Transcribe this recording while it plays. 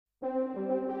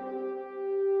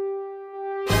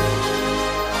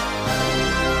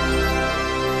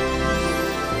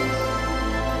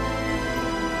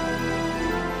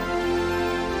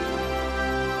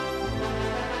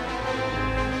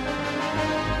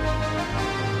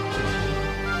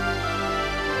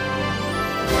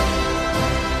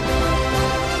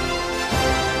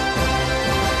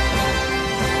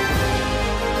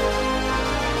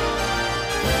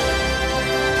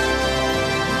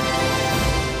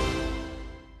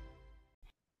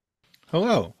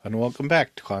Hello, and welcome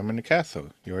back to Climbing the Castle,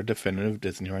 your definitive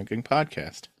Disney ranking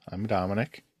podcast. I'm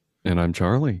Dominic, And I'm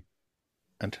Charlie.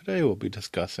 and today we'll be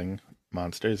discussing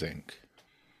Monsters Inc.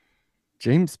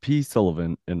 James P.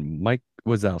 Sullivan and Mike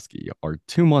Wazowski are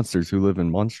two monsters who live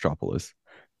in Monstropolis.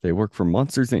 They work for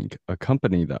Monsters Inc., a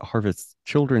company that harvests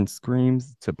children's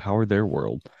screams to power their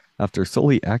world. After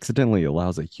Sully accidentally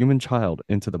allows a human child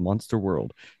into the monster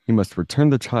world, he must return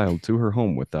the child to her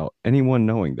home without anyone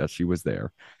knowing that she was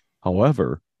there.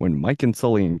 However, when Mike and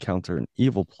Sully encounter an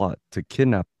evil plot to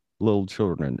kidnap little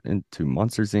children into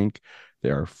Monsters Inc., they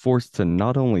are forced to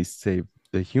not only save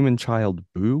the human child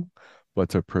Boo, but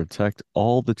to protect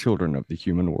all the children of the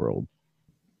human world.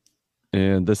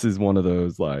 And this is one of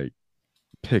those like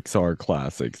Pixar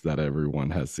classics that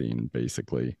everyone has seen,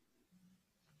 basically.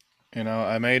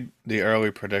 I made the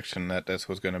early prediction that this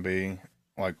was going to be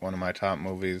like one of my top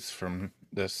movies from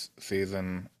this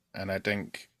season, and I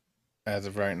think as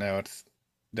of right now, it's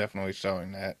definitely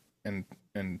showing that, and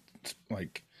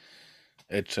like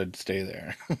it should stay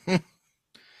there.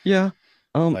 Yeah.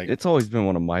 Like It's always been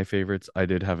one of my favorites. I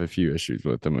did have a few issues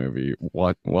with the movie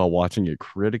while watching it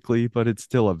critically, but it's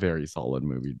still a very solid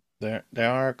movie. there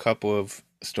are a couple of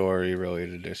story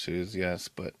related issues, yes,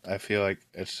 but I feel like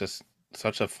it's just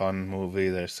such a fun movie.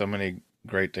 There's so many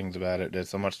great things about it. There's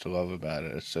so much to love about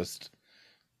it. It's just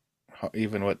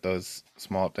even with those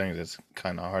small things, it's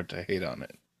kind of hard to hate on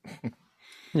it.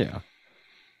 Yeah.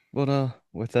 But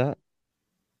with that,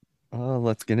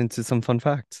 let's get into some fun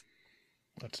facts.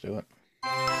 Let's do it.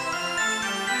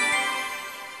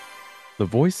 The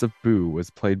voice of Boo was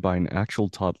played by an actual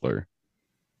toddler.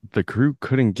 The crew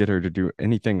couldn't get her to do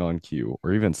anything on cue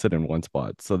or even sit in one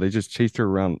spot, so they just chased her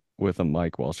around with a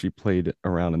mic while she played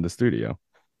around in the studio.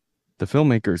 The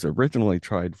filmmakers originally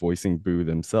tried voicing Boo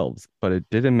themselves, but it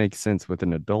didn't make sense with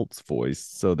an adult's voice,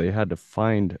 so they had to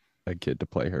find a kid to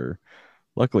play her.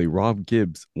 Luckily, Rob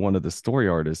Gibbs, one of the story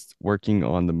artists working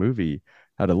on the movie,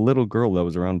 had a little girl that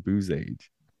was around Boo's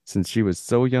age. Since she was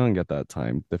so young at that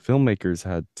time, the filmmakers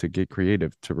had to get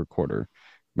creative to record her.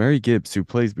 Mary Gibbs, who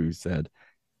plays Boo, said,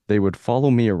 they would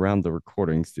follow me around the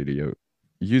recording studio,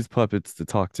 use puppets to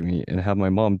talk to me, and have my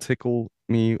mom tickle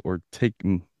me or take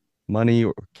money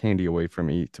or candy away from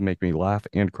me to make me laugh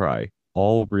and cry.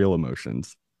 All real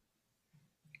emotions.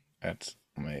 That's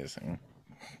amazing.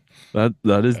 That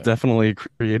is Uh, definitely a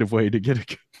creative way to get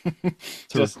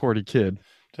to just record a kid.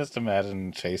 just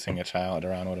imagine chasing a child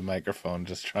around with a microphone,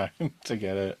 just trying to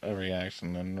get a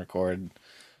reaction and record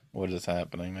what is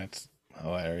happening. That's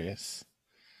hilarious.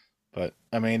 But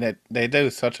I mean, they do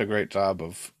such a great job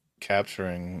of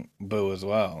capturing Boo as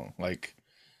well. Like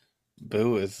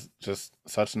Boo is just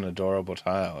such an adorable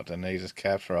child, and they just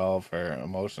capture all of her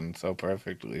emotions so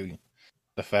perfectly.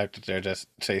 The fact that they're just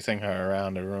chasing her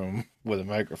around the room with a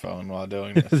microphone while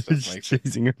doing this They're just just makes it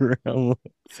chasing her around.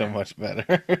 so much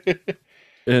better.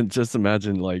 And just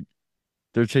imagine like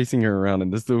they're chasing her around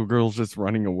and this little girl's just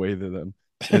running away to them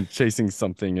and chasing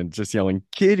something and just yelling,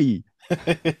 Kitty.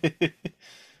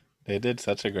 They did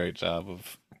such a great job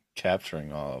of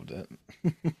capturing all of it.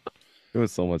 It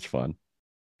was so much fun.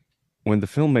 When the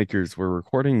filmmakers were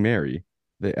recording Mary,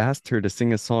 they asked her to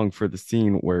sing a song for the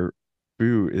scene where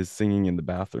Boo is singing in the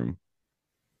bathroom,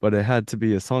 but it had to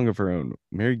be a song of her own.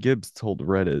 Mary Gibbs told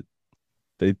Reddit,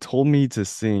 they told me to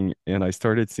sing, and I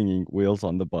started singing Wheels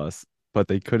on the Bus, but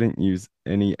they couldn't use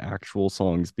any actual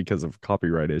songs because of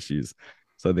copyright issues.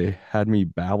 So they had me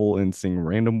babble and sing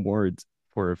random words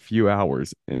for a few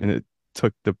hours, and it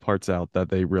took the parts out that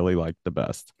they really liked the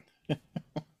best.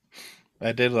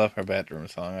 I did love her bedroom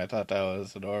song. I thought that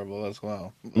was adorable as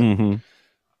well. Hmm.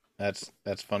 That's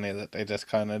funny that they just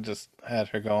kind of just had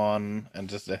her go on and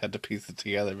just they had to piece it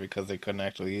together because they couldn't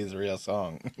actually use a real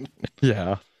song.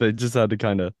 Yeah, they just had to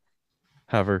kind of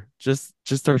have her just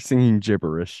start singing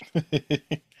gibberish.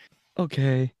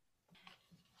 Okay.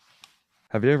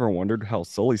 Have you ever wondered how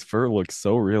Sully's fur looks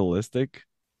so realistic?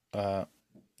 uh,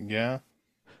 yeah,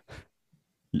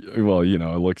 Well, it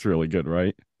looks really good,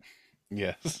 right?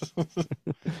 yes.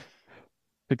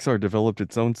 Pixar developed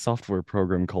its own software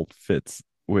program called Fitz,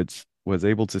 which was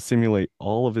able to simulate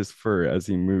all of his fur as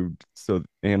he moved so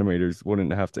animators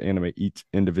wouldn't have to animate each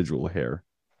individual hair.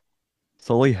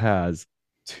 Sully has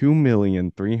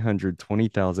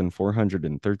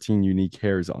 2,320,413 unique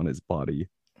hairs on his body,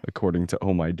 according to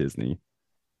Oh My Disney.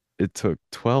 It took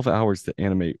 12 hours to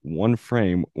animate one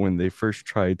frame when they first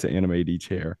tried to animate each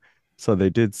hair. So they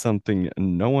did something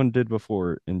no one did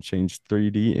before and changed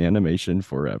 3D animation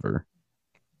forever.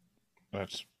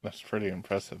 That's pretty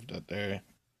impressive that they're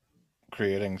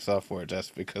creating software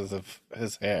just because of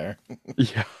his hair.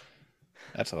 Yeah.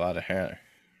 That's a lot of hair.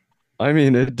 I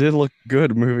mean, it did look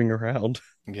good moving around.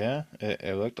 Yeah,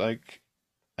 it looked like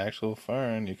actual fur,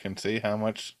 and you can see how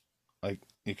much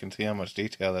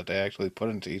detail that they actually put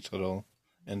into each little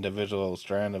individual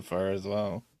strand of fur as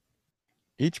well.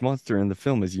 Each monster in the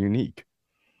film is unique,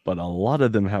 but a lot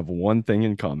of them have one thing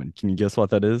in common. Can you guess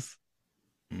what that is?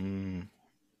 Mm,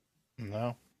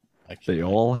 no, They I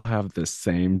all have the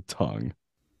same tongue.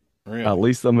 At really.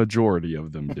 least the majority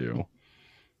of them do.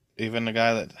 Even the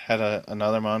guy that had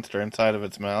another monster inside of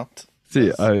its mouth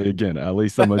See, does. again, at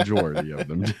least the majority of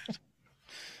them did.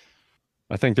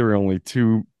 I think there were only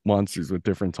two monsters with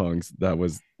different tongues. That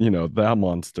was, that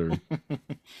monster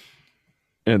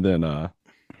and then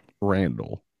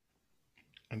Randall.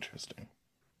 Interesting.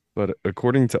 But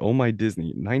according to Oh My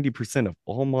Disney, 90% of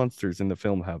all monsters in the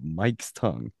film have Mike's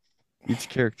tongue. Each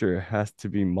character has to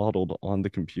be modeled on the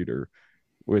computer,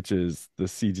 which is the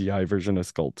CGI version of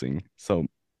sculpting. So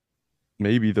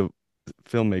maybe the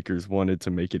filmmakers wanted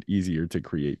to make it easier to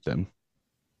create them.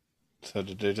 So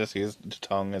did they just use the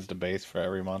tongue as the base for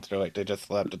every monster? Like they just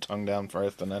slapped the tongue down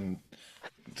first and then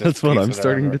That's just what piece I'm it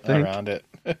starting to think. around it?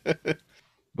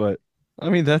 But I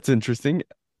mean, that's interesting.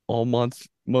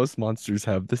 Most monsters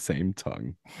have the same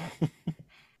tongue.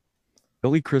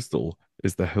 Billy Crystal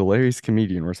is the hilarious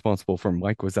comedian responsible for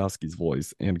Mike Wazowski's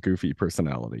voice and goofy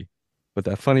personality. But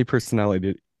that funny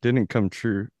personality didn't come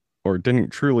true or didn't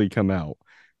truly come out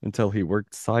until he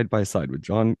worked side by side with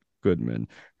John Goodman,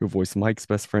 who voiced Mike's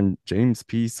best friend James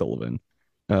P. Sullivan.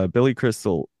 Billy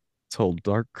Crystal told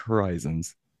Dark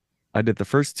Horizons, I did the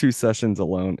first two sessions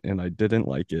alone and I didn't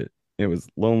like it. It was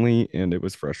lonely and it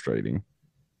was frustrating.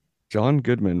 John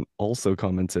Goodman also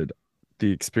commented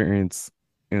the experience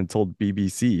and told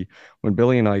BBC, when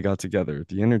Billy and I got together,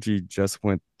 the energy just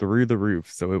went through the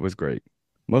roof, so it was great.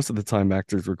 Most of the time,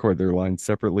 actors record their lines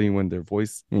separately when they're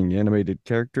voicing animated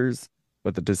characters,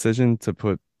 but the decision to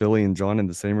put Billy and John in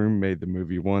the same room made the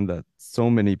movie one that so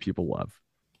many people love.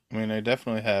 I mean, they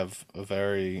definitely have a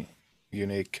very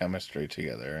unique chemistry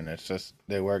together, and it's just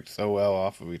they work so well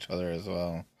off of each other as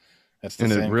well. It's the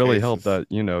And it same really case helped as that,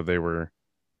 they were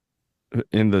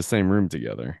in the same room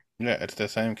together. yeah, it's the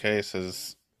same case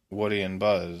as Woody and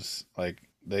Buzz. Like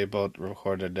they both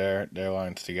recorded their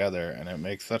lines together, and it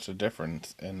makes such a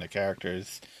difference in the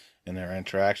characters, in their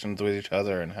interactions with each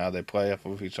other, and how they play off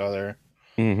of each other.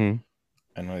 Hmm.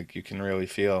 And like you can really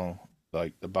feel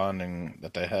like the bonding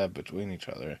that they have between each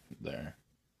other there.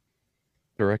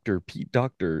 Director Pete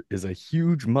Docter is a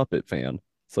huge Muppet fan,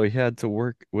 so he had to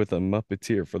work with a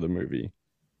Muppeteer for the movie.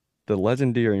 The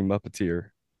legendary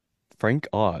Muppeteer Frank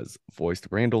Oz voiced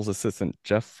Randall's assistant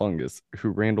Jeff Fungus, who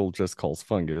Randall just calls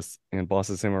Fungus and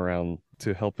bosses him around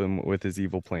to help him with his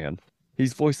evil plan.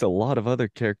 He's voiced a lot of other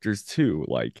characters too,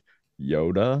 like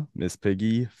Yoda, Miss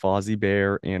Piggy, Fozzie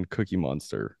Bear, and Cookie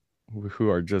Monster, who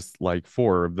are just like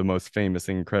four of the most famous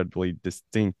and incredibly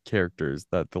distinct characters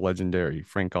that the legendary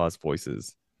Frank Oz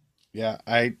voices. Yeah,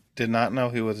 I did not know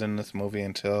he was in this movie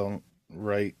until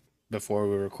right before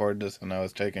we recorded this, and I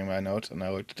was taking my notes and I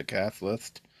looked at the cast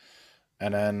list,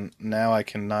 and then now I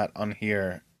cannot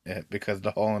unhear it because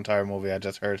the whole entire movie I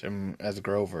just heard him as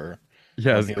Grover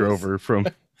Yeah, when as he was Grover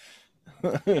from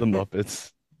the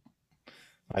Muppets.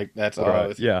 like that's all Or I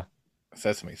was. yeah,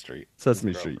 Sesame Street is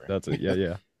Sesame Street. Grover. That's it. Yeah,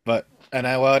 yeah. But and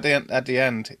I well at the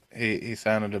end he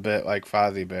sounded a bit like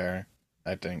Fozzie Bear,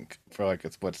 I think, for like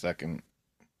a split second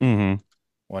Hmm.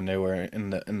 when they were in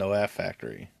the Laugh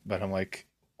Factory. But I'm like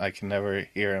I can never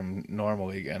hear him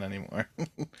normally again anymore.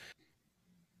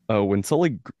 When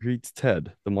Sully greets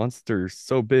Ted, the monster's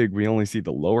so big we only see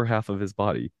the lower half of his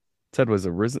body. Ted was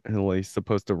originally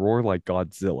supposed to roar like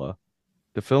Godzilla.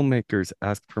 The filmmakers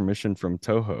asked permission from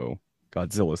Toho,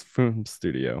 Godzilla's film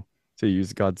studio, to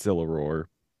use Godzilla roar,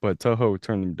 but Toho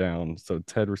turned them down, so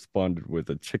Ted responded with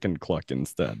a chicken cluck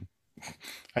instead.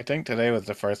 I think today was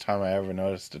the first time I ever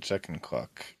noticed the chicken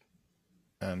cluck.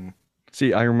 And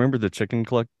See, I remember the chicken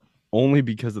cluck only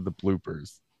because of the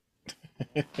bloopers.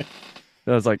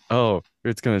 I was like, oh,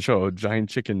 it's gonna show a giant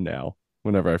chicken now.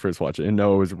 Whenever I first watched it, and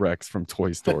no, it was Rex from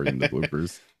Toy Story in the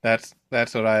bloopers. that's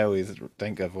what I always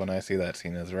think of when I see that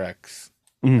scene as Rex.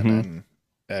 And Hmm. then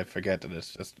I forget that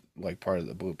it's just like part of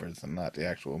the bloopers and not the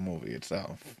actual movie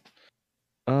itself.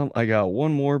 I got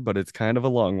one more, but it's kind of a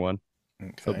long one,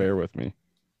 so Okay. bear with me.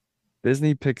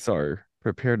 Disney Pixar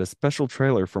prepared a special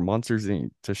trailer for Monsters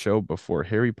Inc. to show before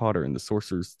Harry Potter and the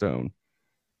Sorcerer's Stone.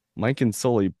 Mike and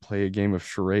Sully play a game of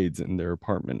charades in their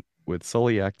apartment, with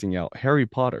Sully acting out Harry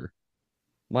Potter.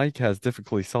 Mike has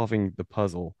difficulty solving the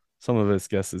puzzle, some of his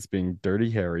guesses being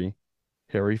Dirty Harry,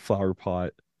 Harry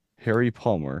Flowerpot, Harry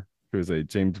Palmer, who is a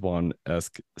James Bond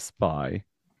esque spy,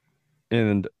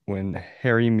 and when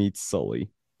Harry meets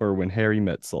Sully. or When Harry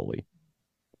Met Sally,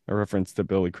 a reference to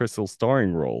Billy Crystal's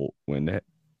starring role in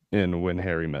When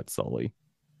Harry Met Sally.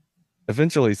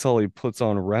 Eventually, Sully puts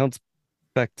on round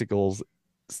spectacles,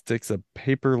 sticks a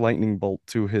paper lightning bolt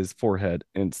to his forehead,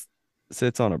 and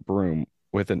sits on a broom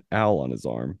with an owl on his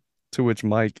arm, to which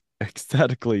Mike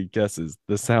ecstatically guesses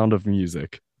the sound of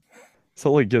music.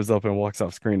 Sully gives up and walks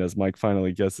off screen as Mike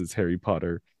finally guesses Harry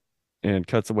Potter and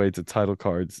cuts away to title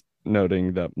cards,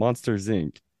 noting that Monsters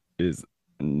Inc. is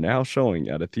now showing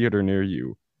at a theater near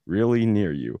you, really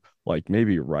near you, like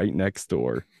maybe right next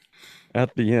door.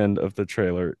 At the end of the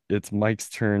trailer, it's Mike's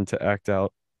turn to act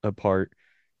out a part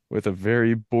with a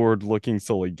very bored looking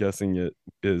Sully guessing it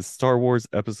is Star Wars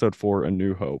Episode 4 A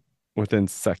New Hope within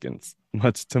seconds,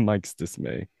 much to Mike's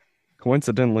dismay.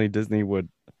 Coincidentally, Disney would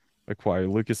acquire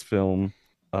Lucasfilm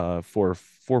for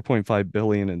 4.5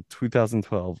 billion in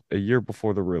 2012, a year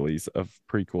before the release of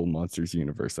prequel Monsters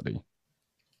University.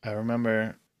 I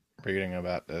remember reading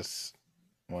about this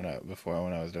when I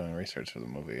was doing research for the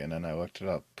movie, and then I looked it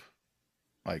up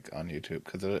like on YouTube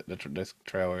because this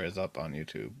trailer is up on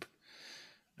YouTube,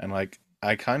 and like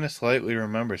I kind of slightly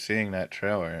remember seeing that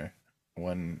trailer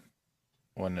when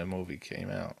when the movie came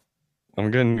out.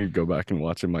 I'm gonna need to go back and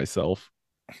watch it myself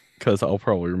because I'll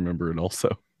probably remember it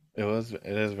also. It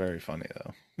is very funny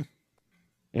though.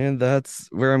 And that's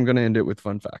where I'm gonna end it with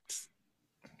fun facts.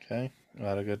 Okay, a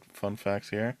lot of good fun facts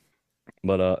here.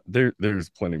 But there's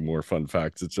plenty more fun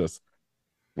facts. It's just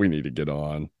we need to get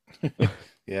on.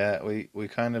 Yeah, we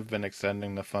kind of been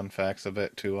extending the fun facts a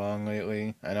bit too long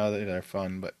lately. I know that they're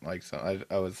fun, but like so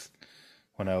I was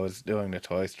when I was doing the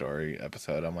Toy Story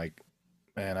episode, I'm like,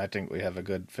 man, I think we have a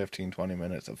good 15-20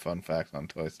 minutes of fun facts on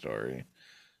Toy Story.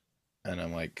 And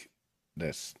I'm like,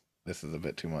 this this is a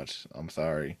bit too much. I'm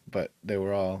sorry, but they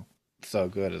were all so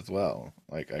good as well.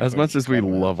 Like I As much couldn't as we cut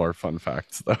them out. love our fun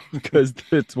facts, though, because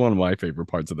it's one of my favorite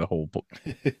parts of the whole book.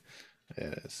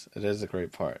 It is. It is a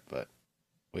great part, but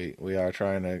we are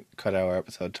trying to cut our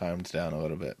episode times down a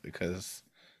little bit because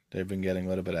they've been getting a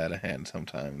little bit out of hand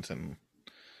sometimes, and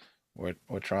we're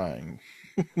trying.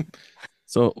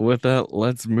 So with that,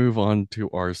 let's move on to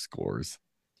our scores.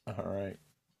 All right.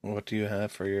 What do you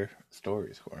have for your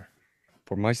story score?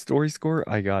 For my story score,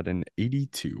 I got an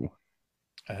 82.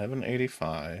 I have an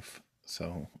 85,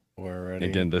 so we're ready.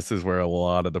 Again, this is where a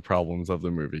lot of the problems of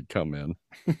the movie come in.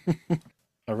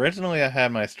 Originally, I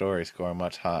had my story score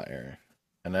much higher,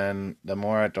 and then the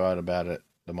more I thought about it,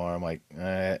 the more I'm like,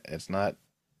 it's not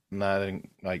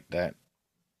like that.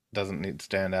 Doesn't need to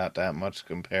stand out that much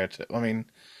compared to. I mean,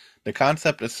 the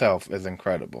concept itself is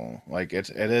incredible. Like it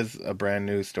is a brand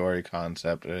new story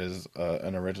concept. It is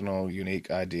an original,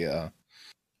 unique idea.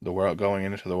 The world going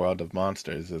into the world of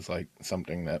monsters is like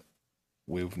something that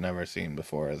we've never seen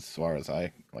before, as far as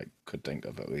I like could think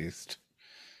of at least.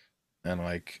 And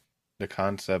like the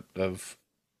concept of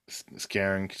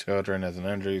scaring children as an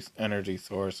energy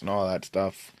source and all that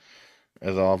stuff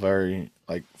is all very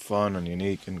like fun and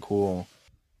unique and cool.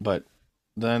 But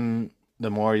then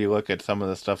the more you look at some of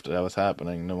the stuff that was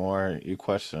happening, the more you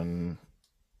question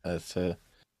as to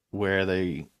where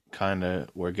they kind of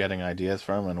were getting ideas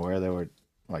from and where they were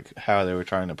like how they were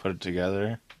trying to put it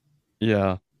together.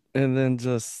 Yeah. And then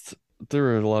just there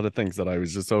were a lot of things that I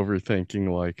was just overthinking,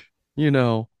 like,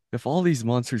 if all these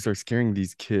monsters are scaring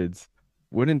these kids,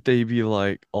 wouldn't they be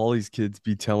like all these kids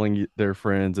be telling their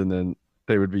friends and then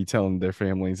they would be telling their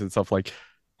families and stuff like,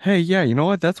 hey, yeah, you know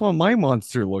what? That's what my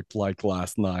monster looked like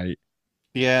last night.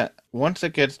 Yeah, once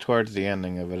it gets towards the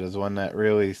ending of it is when that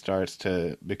really starts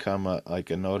to become a like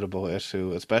a notable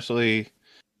issue. Especially,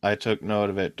 I took note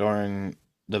of it during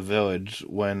the village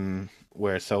when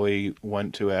where Sully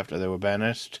went to after they were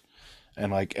banished,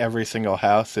 and like every single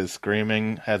house is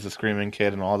screaming, has a screaming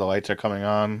kid, and all the lights are coming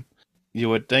on. You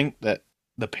would think that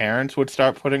the parents would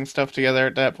start putting stuff together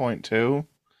at that point too,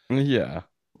 Yeah,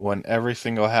 when every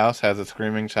single house has a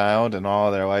screaming child and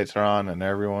all their lights are on and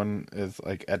everyone is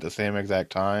like at the same exact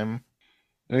time.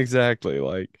 exactly.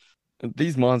 Like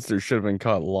these monsters should have been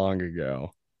caught long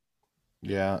ago.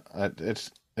 Yeah, it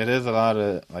is a lot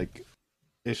of like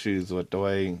issues with the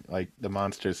way like the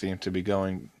monsters seem to be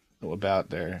going about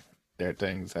their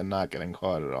things and not getting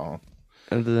caught at all.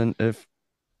 And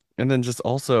then just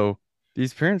also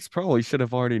these parents probably should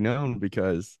have already known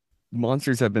because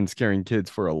monsters have been scaring kids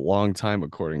for a long time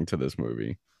according to this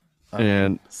movie. I mean,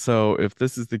 And so if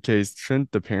this is the case,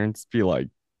 shouldn't the parents be like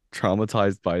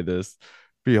traumatized by this?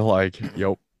 Be like,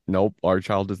 "Yep, nope, our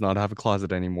child does not have a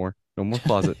closet anymore. No more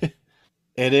closet."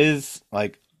 it is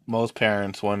like most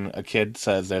parents when a kid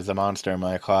says there's a monster in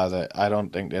my closet. I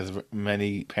don't think there's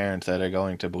many parents that are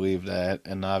going to believe that,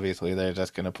 and obviously they're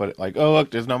just going to put it like, oh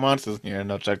look, there's no monsters in here, and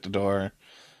they'll check the door.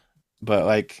 but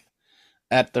like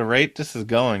at the rate this is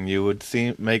going, you would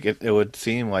seem make it. It would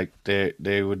seem like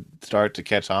they would start to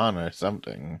catch on or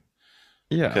something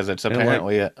Yeah. because it's And like,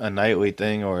 apparently a nightly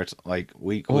thing or it's like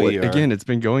well, weekly or again, it's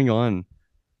been going on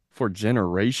for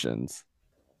generations.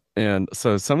 And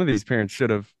so some of these parents should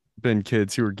have been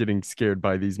kids who were getting scared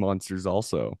by these monsters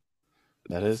also.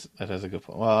 that is a good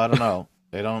point. Well, I don't know.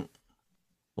 They don't.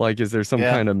 Like, is there some Yeah,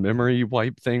 kind of memory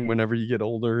wipe thing whenever you get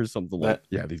older? Something like, that.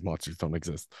 yeah, these monsters don't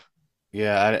exist.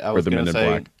 Yeah, I Or was the gonna Men in say.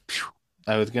 Black. Phew.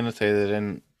 I was gonna say they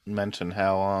didn't mention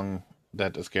how long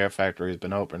that the Scare Factory's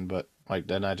been open, but like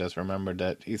then I just remembered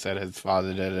that he said his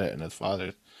father did it, and his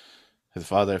father,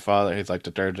 he's like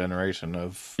the third generation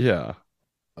Yeah.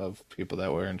 of people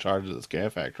that were in charge of the Scare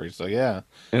Factory. So yeah,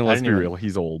 And I let's didn't be even real,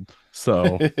 he's old.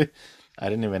 So, I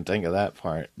didn't even think of that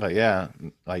part. But yeah,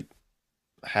 like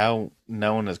how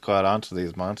no one has caught on to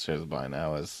these monsters by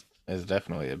now is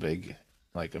definitely a big,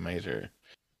 like a major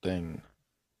thing.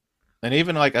 And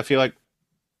even like I feel like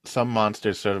some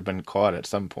monsters should have been caught at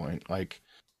some point. Like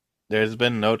there's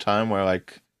been no time where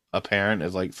like a parent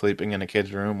is like sleeping in a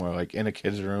kid's room or like in a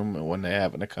kid's room when they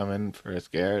happen to come in for a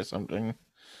scare or something.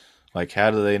 Like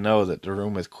how do they know that the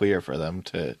room is clear for them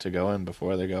to go in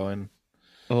before they go in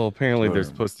well, apparently to a they're room?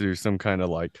 supposed to do some kind of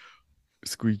like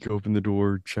squeak open the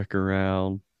door, check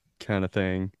around kind of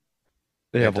thing.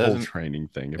 They It have a whole doesn't training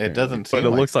thing it apparently. doesn't But seem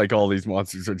it like looks like all these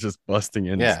monsters are just busting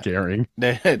in and yeah. scaring.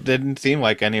 It didn't seem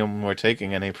like anyone were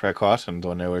taking any precautions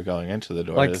when they were going into the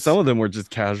Like some doors. of them were just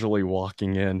casually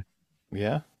walking in.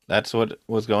 Yeah, that's what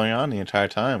was going on the entire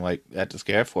time. Like at the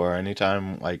scare floor,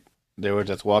 anytime like they were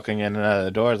just walking in and out of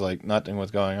the doors, like nothing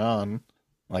was going on.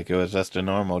 Like it was just a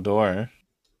normal door.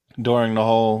 During the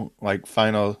whole like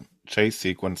final chase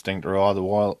sequence thing through all the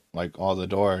wall, like all the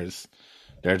doors,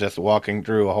 they're just walking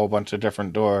through a whole bunch of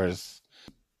different doors.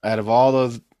 Out of all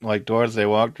those like doors they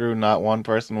walked through, not one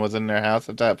person was in their house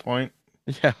at that point.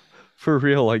 Yeah, for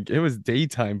real. Like it was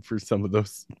daytime for some of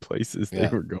those places they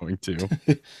Yeah. were going to.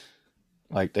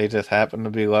 Like they just happened to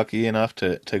be lucky enough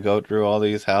to go through all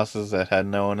these houses that had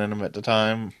no one in them at the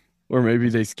time. Or maybe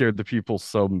they scared the people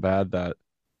so bad that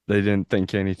they didn't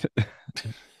think anything.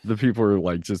 The people were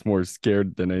like just more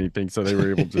scared than anything, so they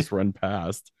were able to just run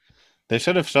past. They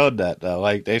should have showed that though.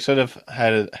 Like they should have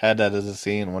had that as a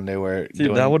scene when they were See,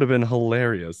 that doing. would have been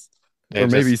hilarious. They Or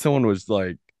maybe just someone was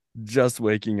like just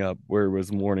waking up where it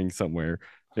was morning somewhere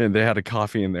and they had a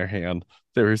coffee in their hand.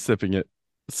 They were sipping it.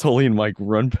 Sully and Mike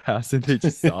run past and they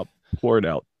just stop, pour it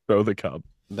out, throw the cup.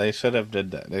 they should have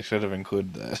did that. They should have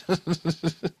included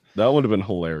that. That would have been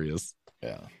hilarious.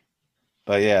 Yeah,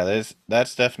 but yeah,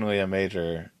 that's definitely a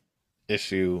major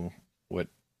issue with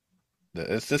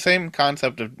it's the same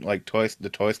concept of like the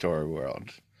Toy Story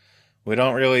world. We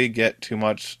don't really get too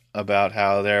much about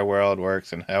how their world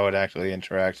works and how it actually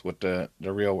interacts with the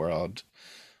real world.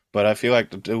 But I feel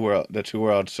like the two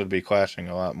worlds should be clashing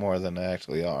a lot more than they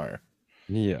actually are.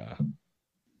 Yeah.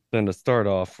 Then to start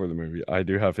off for the movie, I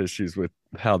do have issues with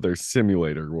how their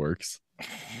simulator works.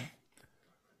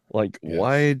 Like, Yes.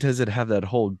 why does it have that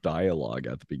whole dialogue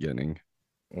at the beginning?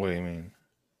 What do you mean?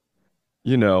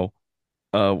 You know,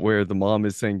 where the mom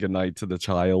is saying goodnight to the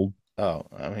child. Oh,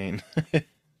 I mean,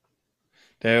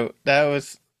 that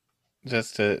was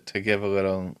just to give a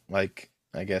little like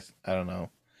I guess I don't know.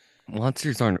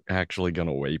 Monsters aren't actually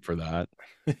gonna wait for that.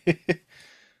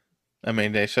 I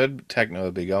mean, they should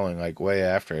technically be going like way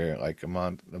after like a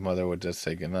month. The mother would just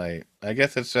say goodnight. I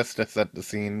guess it's just to set the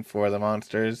scene for the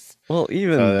monsters, Well,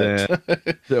 even so then,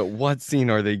 that what scene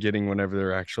are they getting whenever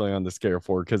they're actually on the scare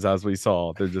floor? Because as we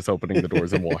saw, they're just opening the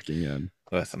doors and walking in.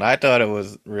 listen. I thought it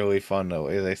was really fun the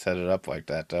way they set it up like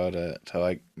that, though, to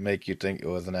like make you think it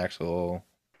was an actual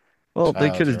Well,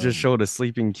 they could child's have just room. showed a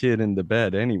sleeping kid in the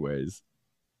bed, anyways,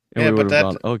 and Yeah, we would but have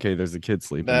gone, okay, there's a kid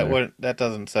sleeping there. that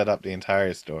doesn't set up the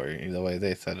entire story the way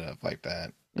they set it up like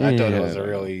that. I thought it Yeah, I was a don't know.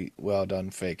 really well done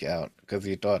fake out because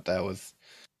you thought that was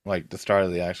like the start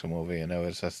of the actual movie and it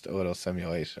was just a little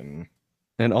simulation.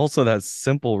 And also, that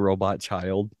simple robot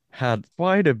child had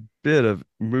quite a bit of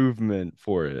movement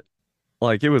for it.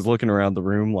 Like it was looking around the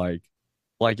room like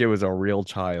it was a real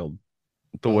child.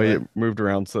 The Well, way it moved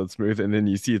around so smooth, and then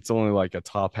you see it's only like a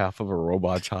top half of a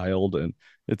robot child, and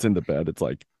it's in the bed. It's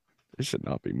like it should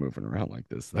not be moving around like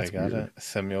this. they That's weird. gotta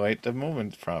simulate the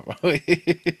movements properly.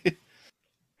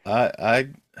 I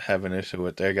have an issue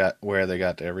with they got where they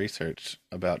got their research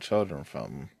about children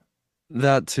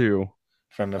That too.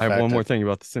 from the I have fact one more that thing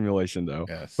about the simulation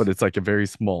though, but yes, it's like a very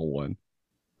small one.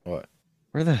 what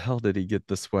Where the hell did he get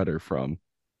the sweater from?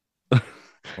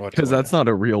 what Because that's sweater? not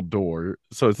a real door,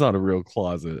 so it's not a real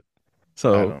closet.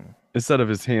 I So don't know. instead of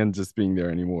his hand just being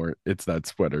there anymore, it's that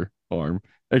sweater. harm.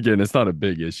 Again, it's not a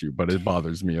big issue, but it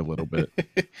bothers me a little bit.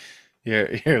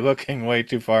 You're looking way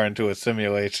too far into a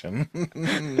simulation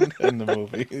in the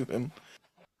movie.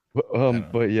 I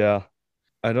don't know. But yeah,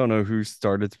 I don't know who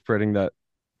started spreading that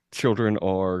children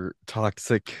are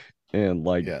toxic and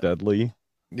like Yeah. deadly.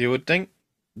 You would think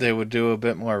they would do a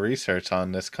bit more research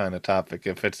on this kind of topic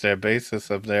if it's their basis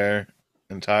of their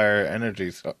entire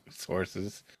energy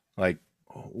sources. Like,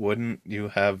 wouldn't you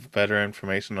have better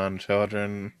information on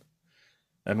children?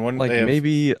 And wouldn't Like they have,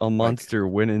 maybe a like, monster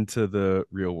went into the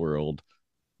real world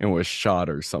and was shot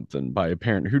or something by a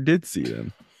parent who did see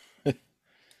them.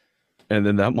 And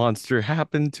then that monster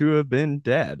happened to have been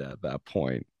dead at that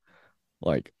point.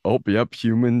 Like, oh, yep,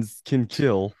 humans can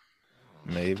kill.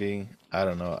 maybe? I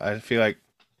don't know. I feel like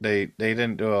they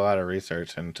didn't do a lot of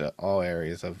research into all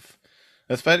areas of,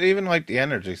 especially even like the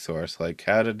energy source. Like,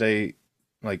 how did they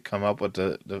like come up with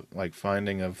the like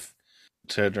finding of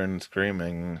children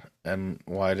screaming, and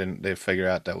why didn't they figure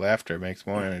out that laughter makes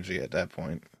more energy at that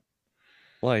point?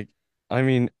 Like, I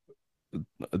mean,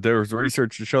 there was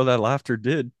research to show that laughter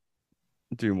did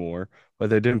do more, but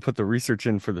they didn't put the research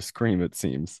in for the scream, it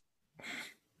seems.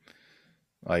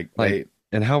 Like Like, they,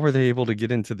 and how were they able to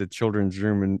get into the children's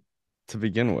room and to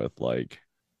begin with? Like,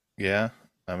 yeah,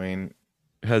 I mean,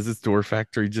 has this door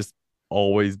factory just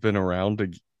always been around to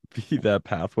be that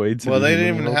pathway to well, the they human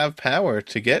didn't even world? have power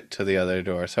to get to the other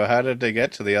door. So how did they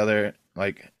get to the other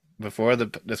like before the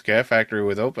scare factory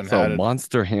was open? So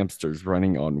monster hamsters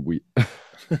running on wheat.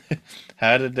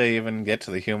 How did they even get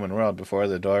to the human world before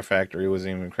the door factory was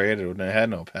even created when they had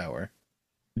no power?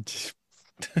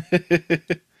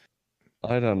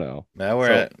 I don't know. Now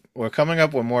So we're coming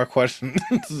up with more questions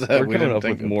that we're we coming didn't up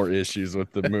with think of more issues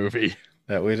with the movie.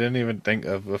 that we didn't even think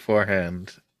of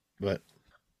beforehand. But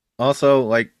also,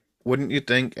 like, wouldn't you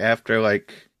think after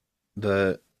like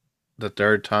the the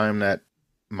third time that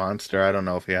monster, I don't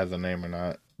know if he has a name or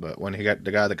not, but when he got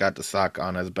the guy that got the sock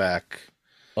on his back,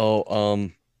 Oh,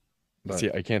 but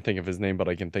see, I can't think of his name, but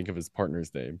I can think of his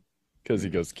partner's name because he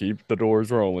goes, "Keep the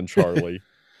doors rolling, Charlie."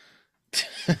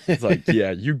 It's like,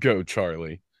 yeah, you go,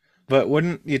 Charlie. but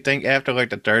wouldn't you think after like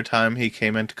the third time he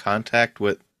came into contact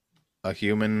with a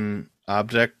human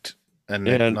object and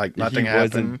it And like he nothing wasn't,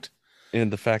 happened?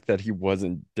 and the fact that he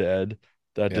wasn't dead,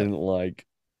 that Yeah. didn't like,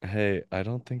 hey, I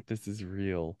don't think this is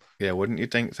real. Yeah, wouldn't you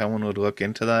think someone would look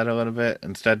into that a little bit?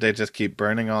 Instead, they just keep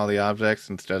burning all the objects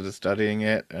instead of studying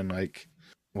it. And, like,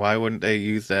 why wouldn't they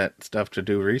use that stuff to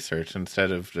do research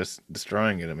instead of just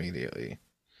destroying it immediately?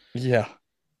 Yeah.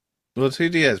 Well,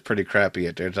 2D is pretty crappy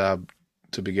at their job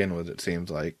to begin with, it seems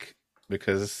like.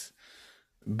 Because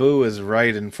Boo is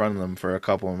right in front of them for a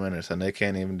couple of minutes and they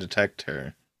can't even detect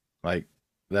her. Like,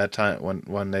 that time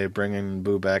when they bring in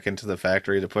Boo back into the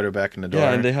factory to put her back in the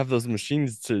Yeah, and door, they have those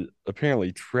machines to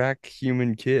apparently track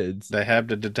human kids. they have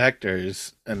the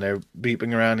detectors and they're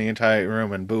beeping around the entire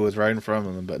room and Boo is right in front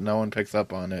of them, but no one picks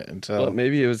up on it But until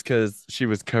maybe it was because she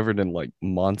was covered in like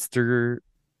monster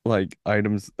like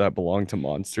items that belong to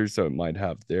monsters, so it might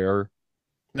have their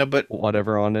no, but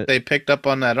whatever on it. they picked up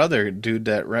on that other dude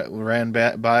that ran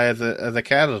by as a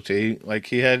casualty, like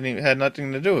he hadn't even had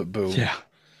nothing to do with Boo, Yeah.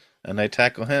 and they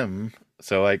tackle him.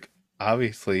 So like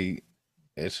obviously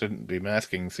it shouldn't be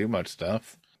masking too much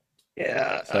stuff.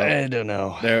 Yeah, So I don't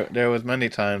know. there was many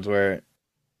times where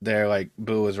they're like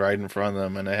Boo is right in front of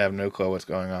them and they have no clue what's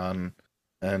going on,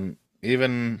 and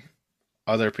even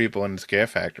other people in the Scare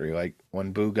Factory. Like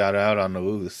when Boo got out on the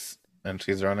loose and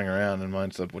she's running around and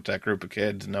winds up with that group of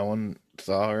kids, no one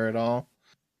saw her at all.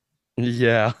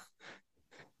 Yeah.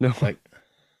 No. Like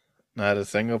not a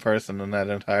single person in that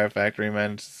entire factory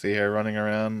managed to see her running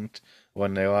around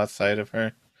when they lost sight of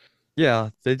her. Yeah,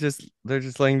 they're just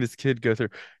letting this kid go through.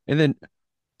 And then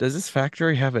does this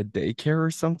factory have a daycare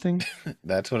or something?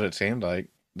 That's what it seemed like.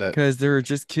 That Because there are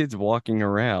just kids walking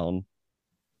around.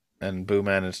 and Boo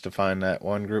managed to find that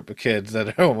one group of kids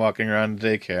that are walking around the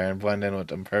daycare and blend in with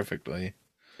them perfectly.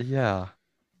 Yeah.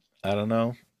 I don't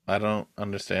know. I don't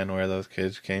understand where those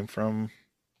kids came from.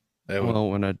 They would Well,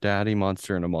 when a daddy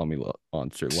monster and a mommy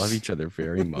monster love each other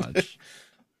very much.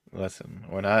 listen.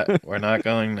 We're not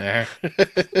going there.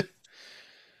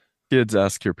 Kids,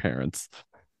 ask your parents.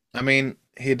 I mean,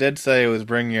 he did say it was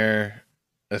bring your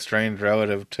estranged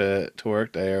relative to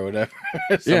work day or whatever.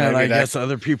 So Yeah, and I guess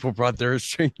other people brought their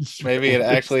estranged maybe it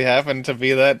relatives. actually happened to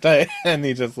be that day, and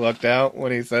he just lucked out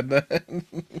when he said that.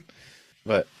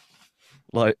 But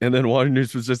Like, and then Water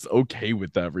News was just okay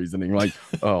with that reasoning. Like,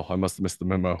 oh, I must have missed the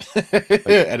memo.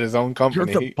 Like, at his own you're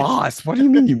the company, boss. What do you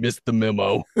mean you missed the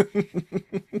memo?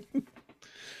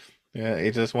 yeah,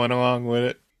 he just went along with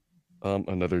it.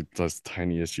 Another just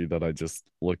tiny issue that I just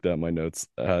looked at my notes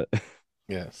at.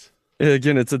 Yes.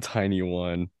 Again, it's a tiny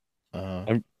one. Uh,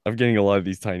 I'm getting a lot of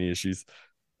these tiny issues.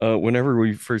 Whenever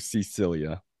we first see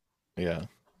Celia yeah.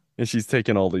 and she's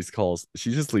taking all these calls,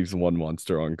 she just leaves one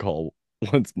monster on call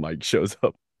once Mike shows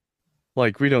up.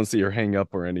 Like we don't see her hang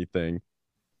up or anything.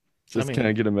 I Just can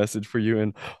I mean, get a message for you?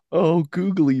 And oh,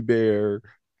 googly bear.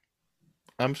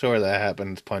 I'm sure that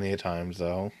happens plenty of times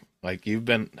though. Like you've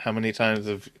been, how many times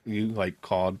have you like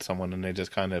called someone and they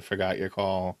just kind of forgot your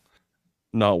call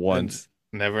Not and once.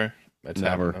 never? It's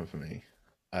happened Never. to me.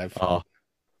 I've Ah,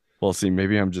 well, see,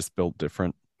 maybe I'm just built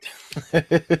different.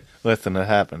 listen. It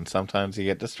happens. Sometimes you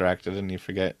get distracted and you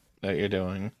forget that you're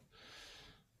doing.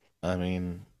 I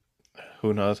mean,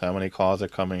 who knows how many calls are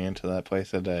coming into that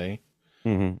place a day?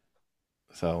 Hmm.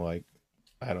 So like,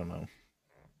 I don't know.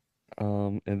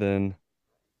 And then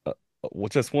well,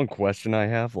 just one question I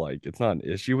have, like it's not an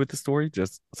issue with the story,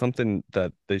 just something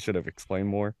that they should have explained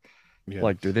more.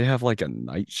 Like, do Yes. they have like a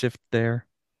night shift there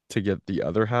to get the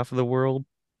other half of the world?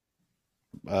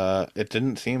 It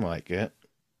didn't seem like it.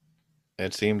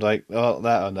 It seemed like, well,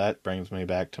 that brings me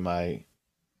back to my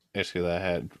issue that I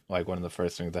had, like one of the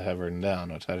first things I had written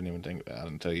down, which I didn't even think about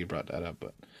until you brought that up.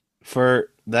 But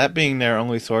for that being their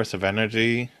only source of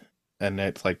energy, and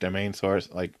it's like their main source,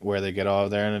 like where they get all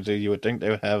of their energy, you would think they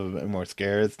would have a bit more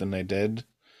scares than they did.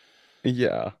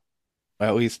 Yeah.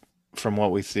 At least from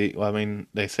what we see. Well, I mean,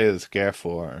 they say the scare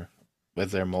floor.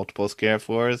 Is there multiple scare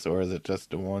floors, or is it just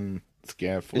the one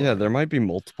scare Yeah, there floor? might be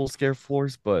multiple scare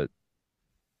floors, but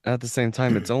at the same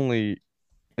time, it's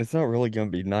not really going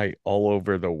to be night all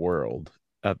over the world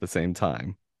at the same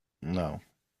time. No,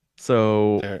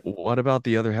 So, they're. what about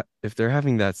the other if they're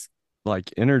having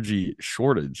like energy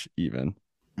shortage even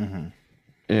Hmm.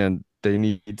 and they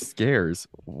need scares,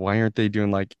 why aren't they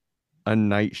doing like a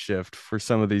night shift for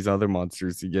some of these other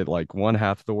monsters to get like one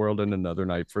half of the world and another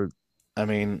night for I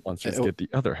mean, monsters to get the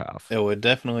other half? it would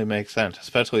definitely make sense,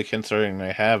 especially considering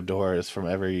they have doors from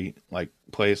every like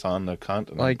place on the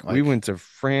continent, Like we like went to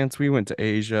France, we went to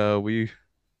Asia, we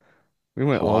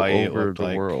went all Hawaii. It over looked the like,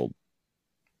 world.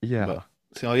 but Yeah.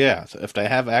 so yeah, so if they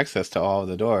have access to all of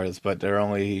the doors, but they're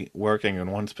only working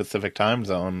in one specific time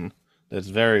zone, that's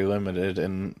very limited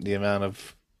in the amount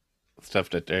of stuff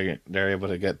that they're able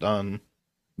to get done.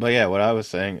 But yeah, what I was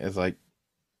saying is like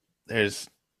there's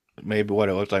maybe what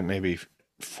it looked like maybe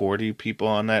 40 people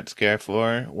on that scare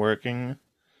floor working.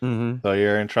 Hmm. So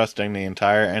you're entrusting the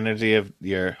entire energy of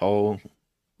your whole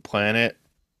planet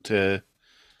to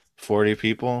 40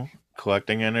 people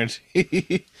collecting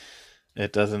energy.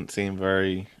 It doesn't seem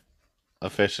very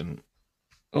efficient.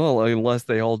 Well, unless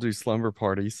they all do slumber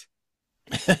parties.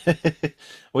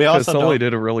 We Because also Sully don't.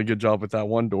 did a really good job with that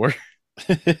one door.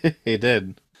 He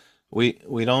did.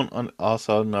 We don't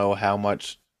also know how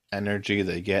much energy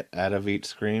they get out of each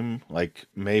scream. Like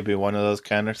maybe one of those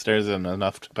canisters is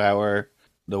enough to power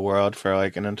the world for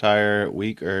like an entire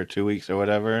week or 2 weeks or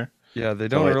whatever. Yeah, they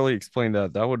So don't it really explain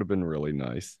that. That would have been really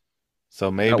nice. so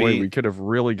That way we maybe could have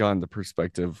really gotten the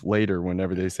perspective later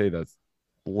whenever they say that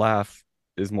laugh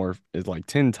is like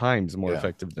 10 times more yeah,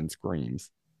 effective than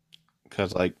screams.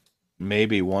 because like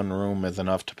maybe one room is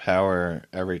enough to power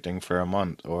everything for a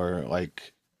month or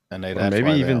like, and Or that's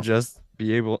maybe why they even don't. just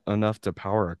be able enough to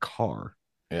power a car.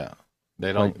 Yeah,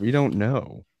 they Like don't. we don't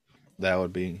know. That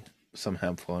would be some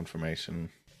helpful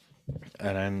information.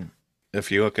 And then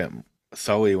if you look at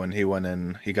Sully when he went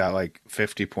in, he got like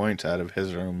 50 points out of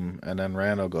his room, and then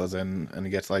Randall goes in and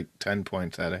he gets like 10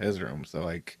 points out of his room. So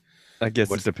like, I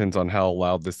guess it what's depends on how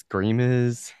loud the scream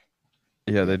is.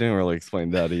 Yeah, they yeah. didn't really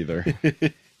explain that either.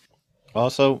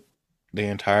 Also, the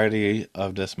entirety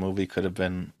of this movie could have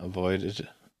been avoided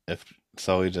if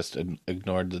Sully just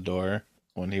ignored the door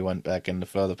when he went back in to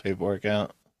fill the paperwork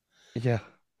out. Yeah.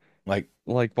 Like,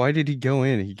 Like, why did he go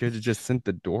in? He could have just sent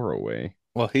the door away.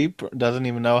 well, he doesn't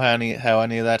even know how any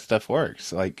of that stuff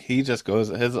works. Like, he just goes.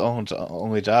 His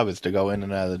only job is to go in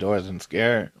and out of the doors and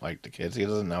scare like the kids. He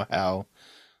doesn't know how.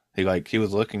 He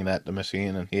was looking at the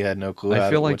machine and he had no clue I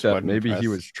how feel like which that button to maybe he press.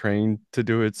 was trained to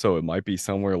do it, so it might be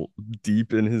somewhere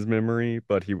deep in his memory,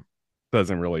 but he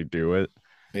doesn't really do it.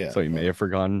 Yeah, So he may well, have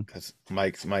forgotten. because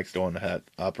Mike's the one that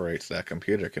operates that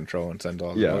computer control and sends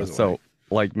all the Yeah, doors away. so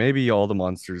like maybe all the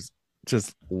monsters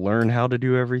just learn how to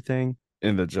do everything,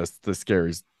 and the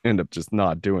scaries end up just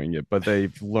not doing it, but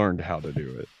they've learned how to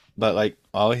do it. But like,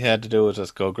 all he had to do was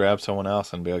just go grab someone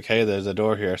else and be like, "Hey, there's a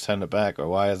door here. Send it back." Or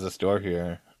why is this door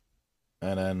here?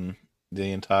 And then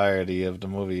the entirety of the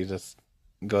movie just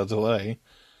goes away.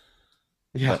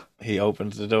 Yeah, But he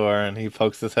opens the door and he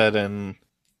pokes his head in.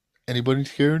 Anybody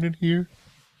scared in here?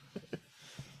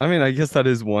 I mean, I guess that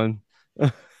is one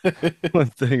one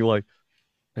thing. Like,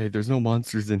 hey, there's no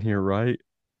monsters in here, right?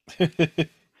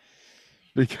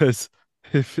 because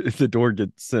if the door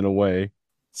gets sent away,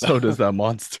 so does that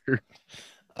monster.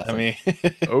 I It's like, mean,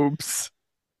 oops.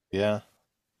 yeah.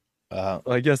 Uh,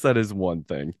 I guess that is one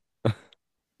thing.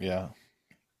 yeah.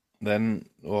 Then,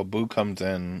 well, Boo comes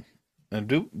in, and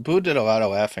Boo did a lot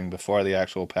of laughing before the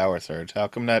actual power surge. How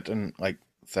come that didn't like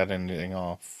set anything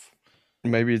off?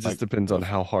 Maybe it just Like, depends on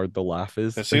how hard the laugh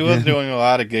is. because she was Again, doing a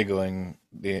lot of giggling,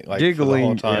 for the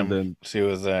whole giggling and time then she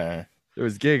was there. there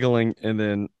was giggling and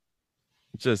then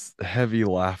just heavy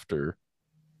laughter.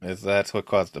 Is that's what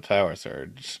caused the power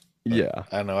surge? But Yeah.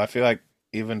 I don't know. I feel like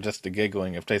even just the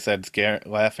giggling, if they said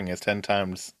laughing is 10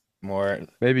 times more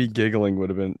Maybe giggling would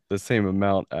have been the same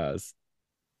amount as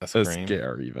a a scream.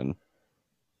 scare, even.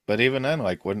 But even then,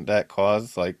 like, wouldn't that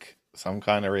cause like some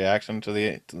kind of reaction to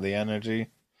the energy?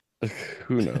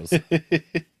 Who knows?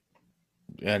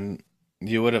 And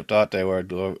you would have thought they would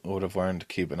have learned to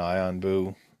keep an eye on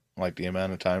Boo, like the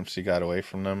amount of times she got away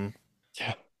from them.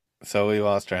 Yeah. So we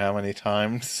lost her how many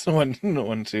times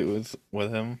when she was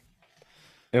with him?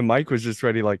 And Mike was just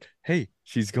ready, like, hey,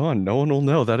 she's gone. No one will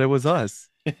know that it was us.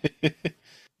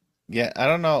 Yeah, I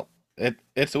don't know.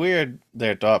 It's weird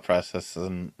their thought process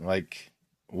and like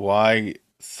why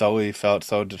Sully felt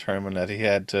so determined that he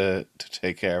had to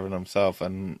take care of it himself,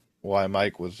 and why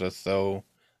Mike was just so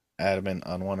adamant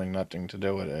on wanting nothing to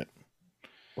do with it.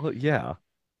 Well, yeah.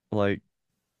 Like,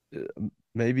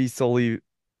 maybe Sully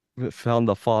found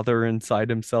the father inside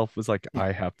himself, was like,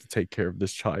 I have to take care of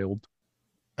this child.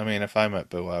 I mean, if I met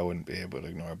Boo, I wouldn't be able to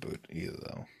ignore Boo either,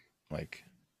 though. Like,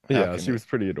 how Yeah, can she you was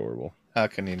pretty adorable. how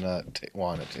can you not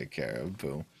want to take care of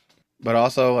Boo? But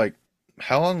also, like,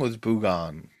 how long was Boo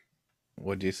gone?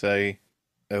 Would you say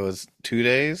it was 2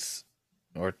 days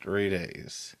or 3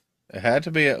 days? It had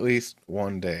to be at least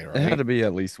one day, It had right? to be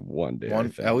at least one day, I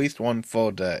At think. least one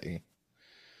full day.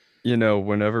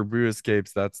 Whenever Boo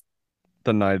escapes, that's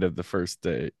the night of the first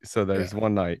day. So there's Yeah,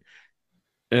 one night,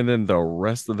 and then the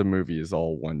rest of the movie is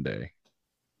all one day.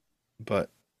 but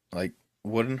like,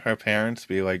 wouldn't her parents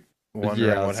be like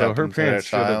wondering Yeah, what so her happened to their parents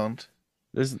should have. child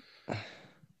There's,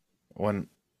 when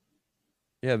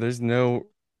yeah, there's no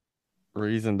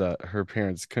reason that her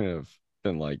parents couldn't have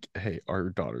been like, hey, our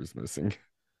daughter's missing.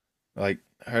 like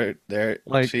her there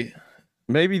Like, she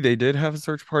maybe they did have a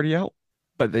search party out,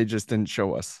 but they just didn't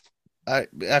show us.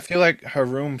 I feel like her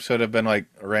room should have been like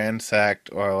ransacked,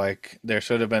 or like there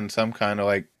should have been some kind of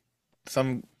like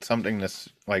something to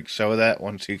like show that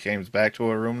when she came back to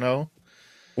her room, though.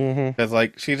 Hmm. Because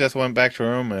like she just went back to her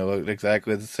room and it looked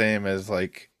exactly the same as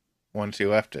like when she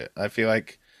left it. I feel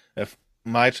like if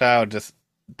my child just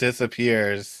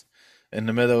disappears in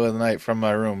the middle of the night from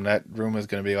my room, that room is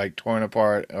gonna be like torn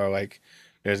apart, or like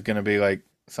there's gonna be like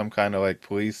some kind of like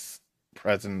police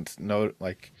presence. No,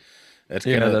 like it's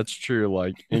Yeah, gonna that's true.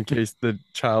 Like, in case the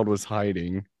child was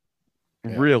hiding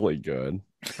yeah. really good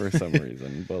for some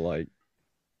reason, but like,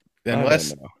 I don't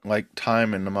Unless know. like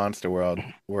time in the monster world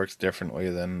works differently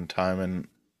than time in,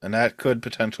 and that could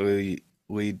potentially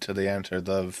lead to the answers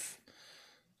of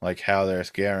like how they're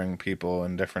scaring people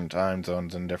in different time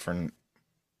zones and different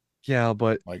Yeah,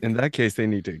 but in like that case, they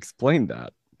need to explain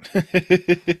that.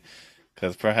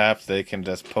 because perhaps they can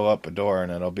just pull up a door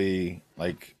and it'll be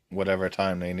like whatever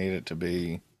time they need it to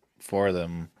be for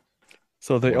them.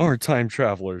 So they When are time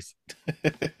travelers.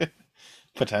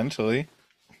 potentially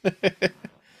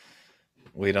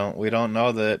we don't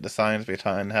know the science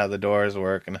behind how the doors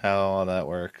work and how all that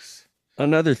works.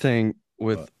 Another thing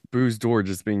But with Boo's door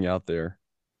just being out there,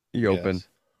 he open. yes.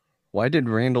 Why did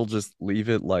Randall just leave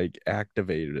it like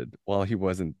activated while he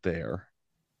wasn't there?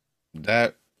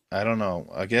 That I don't know.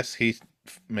 I guess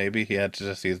maybe he had to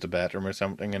just use the bathroom or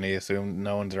something, and he assumed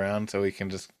no one's around, so he can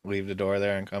just leave the door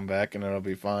there and come back, and it'll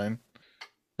be fine.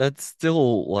 That's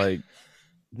still like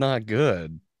not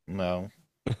good. No,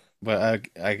 but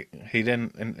he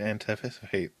didn't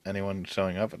anticipate anyone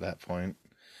showing up at that point,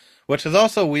 which is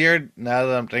also weird now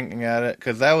that I'm thinking at it,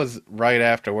 because that was right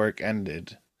after work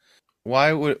ended.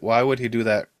 Why would he do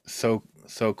that so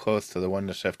close to the when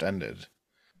the shift ended?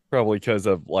 Probably because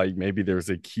of like maybe there's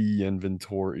a key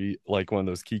inventory, like one of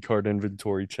those key card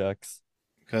inventory checks.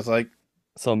 Because like,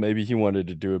 So maybe he wanted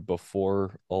to do it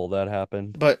before all that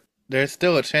happened. but there's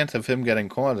still a chance of him getting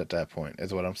caught at that point,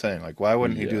 is what I'm saying. Like, why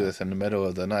wouldn't he do Yeah. this in the middle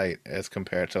of the night as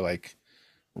compared to like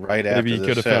right Maybe after he the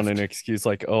could have found an shift? excuse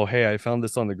like, oh, hey, I found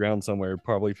this on the ground somewhere. It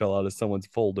probably fell out of someone's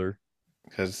folder.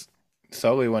 Because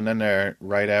Sully went in there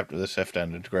right after the shift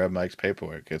ended to grab Mike's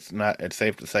paperwork. It's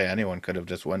safe to say anyone could have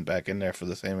just went back in there for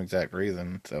the same exact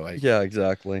reason. So like, Yeah,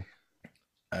 exactly.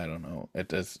 I don't know.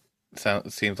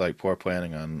 Seems like poor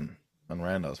planning on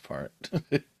Randall's part.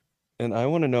 And I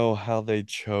want to know how they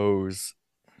chose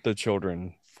the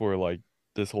children for like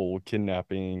this whole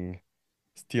kidnapping,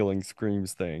 stealing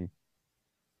screams thing.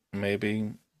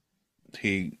 Maybe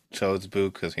he chose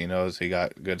Boo because he knows he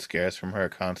got good scares from her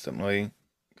constantly.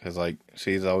 Because like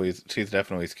she's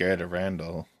definitely scared of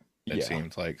Randall. It Yeah,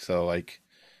 seems like so like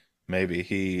maybe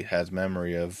he has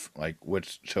memory of like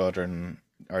which children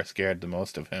are scared the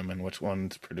most of him and which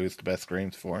ones produce the best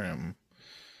screams for him.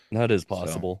 that is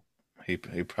So possible. he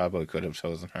probably could have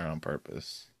chosen her on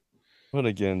purpose. But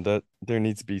again, that there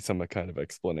needs to be some kind of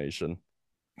explanation.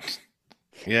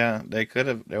 Yeah, they could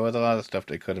have. There was a lot of stuff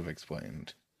they could have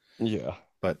explained, Yeah.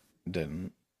 but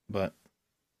didn't. But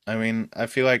I mean, I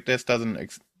feel like this doesn't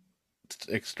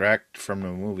extract from the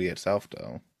movie itself,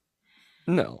 though.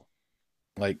 No,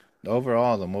 Like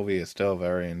overall, the movie is still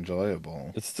very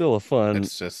enjoyable. it's still a fun,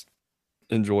 It's just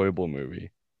enjoyable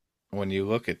movie. when you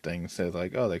look at things, it's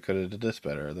like, oh, they could have did this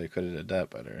better, or they could have did that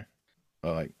better.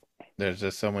 But like, there's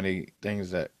just so many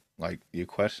things that like you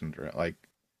questioned. Like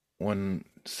when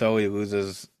Zoe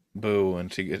loses Boo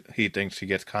and he thinks she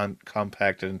gets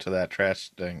compacted into that trash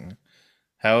thing.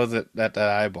 How is it that that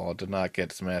eyeball did not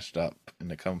get smashed up in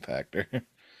the compactor?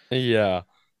 Yeah,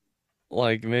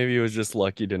 like maybe it was just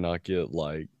lucky to not get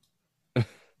like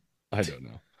I don't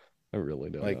know. I really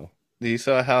don't Like, know. you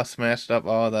saw how smashed up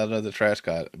all that other trash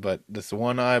got, but this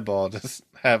one eyeball just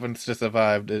happens to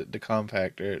survive the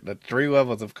compactor. The three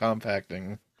levels of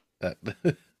compacting that.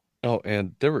 Oh,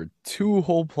 and there were two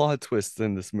whole plot twists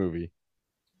in this movie.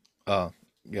 Oh,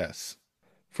 yes.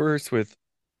 First with,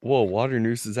 whoa, Water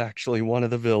Noose is actually one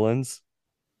of the villains.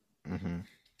 Hmm.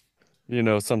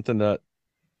 Something that,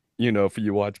 if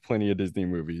you watch plenty of Disney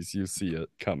movies, you see it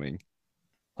coming.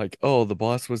 Like, oh, the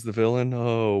boss was the villain.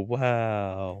 Oh,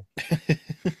 wow.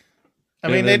 I And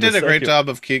mean, they then the did a great second, job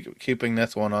of keeping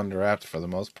this one under wraps for the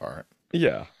most part.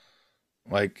 yeah,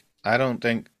 Like, I don't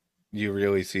think you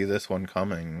really see this one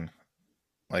coming.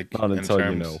 Like not in until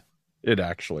terms, it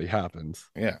actually happens.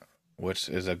 yeah, which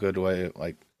is a good way.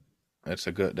 Like it's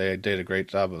a good. They did a great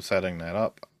job of setting that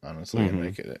up, honestly, and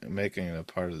Hmm. making it a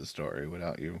part of the story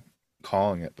without you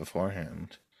calling it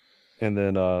beforehand. And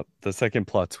then the second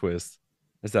plot twist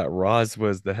is that Roz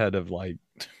was the head of like,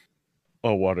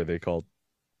 oh, what are they called?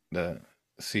 The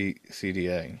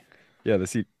CDA, Yeah,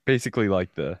 basically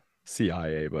like the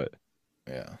CIA, but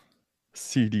yeah,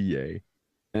 CDA.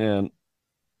 And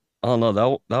I don't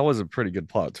know, that was a pretty good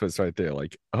plot twist right there.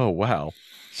 Like, oh wow,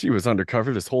 she was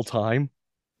undercover this whole time.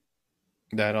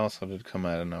 that also did come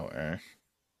out of nowhere,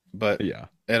 but Yeah.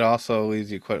 it also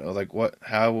leaves you quite like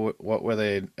what were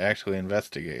they actually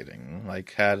investigating?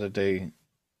 Like, how did they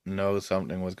know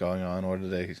something was going on, or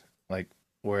did they like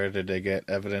where did they get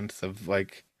evidence of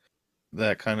like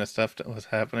that kind of stuff that was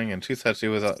happening? And she said she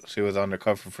was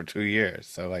undercover for 2 years.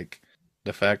 So like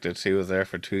the fact that she was there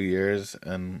for 2 years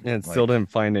and And still like didn't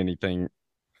find anything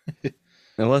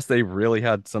unless they really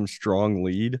had some strong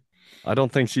lead. I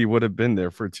don't think she would have been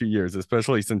there for 2 years,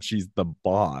 especially since she's the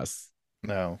boss.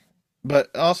 no,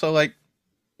 but also like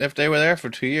if they were there for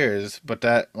 2 years, but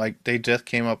that like they just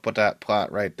came up with that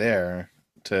plot right there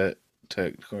to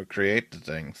to create the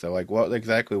thing. So like what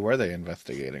exactly were they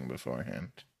investigating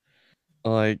beforehand?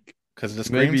 Like Because the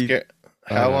scream maybe scare.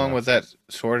 I How don't long know. was that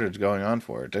shortage going on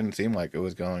for? It didn't seem like it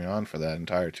was going on for that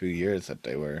entire 2 years that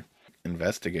they were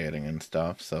investigating and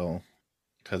stuff. So,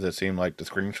 because it seemed like the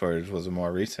screen shortage was a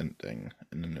more recent thing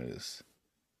in the news.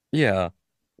 Yeah,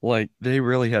 like they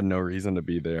really had no reason to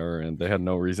be there, and they had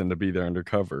no reason to be there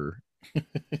undercover,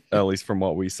 at least from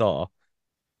what we saw.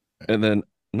 And then,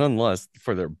 nonetheless,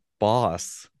 for their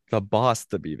boss, the boss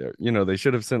to be there, they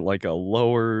should have sent like a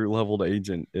lower leveled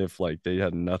agent if like they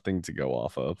had nothing to go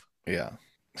off of. Yeah.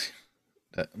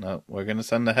 No, we're gonna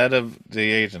send the head of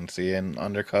the agency in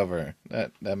undercover.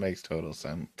 That makes total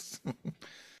sense.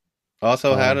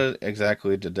 Also, how Um, did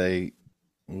exactly did they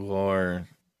lure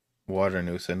Water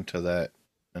Noose into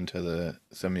the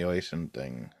simulation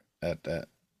thing at that?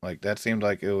 Like that seemed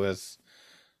like it was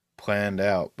planned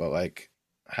out, but like,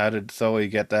 how did Sully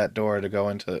get that door to go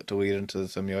into to lead into the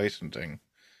simulation thing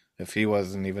if he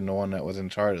wasn't even the one that was in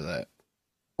charge of that?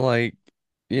 like,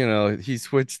 he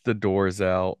switched the doors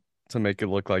out to make it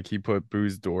look like he put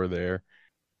Boo's door there,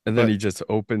 and then he But just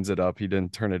opens it up. He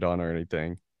didn't turn it on or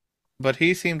anything.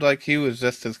 he seemed like he was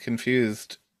just as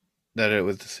confused that it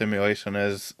was the simulation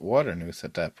as Water Noose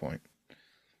at that point.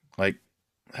 Like,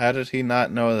 how did he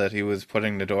not know that he was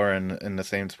putting the door in the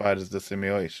same spot as the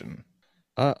simulation?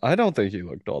 I don't think he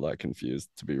looked all that confused,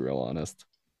 to be real honest.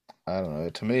 I don't know.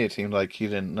 To me, it seemed like he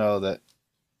didn't know that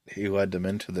he led them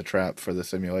into the trap for the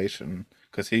simulation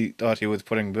because he thought he was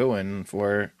putting Boo in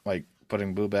for like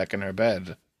putting Boo back in her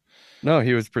bed. No,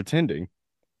 he was pretending.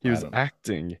 He I was don't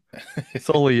acting.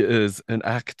 Sully is an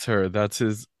actor. That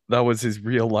was his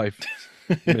real life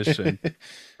mission. know.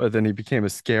 But then he became a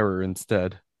scarer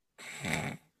instead.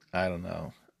 I don't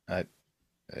know. I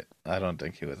I don't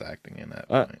think he was acting in that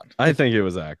I point. I think it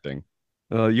was acting.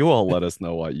 You all let us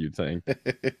know what you think.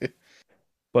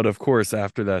 But of course,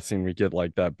 after that scene, we get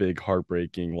like that big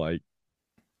heartbreaking like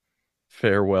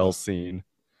farewell Oh, scene.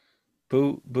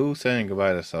 Boo saying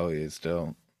goodbye to Sully is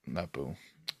still not Boo.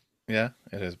 Yeah,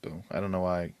 it is Boo. I don't know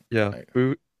why. Yeah, I,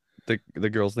 Boo. The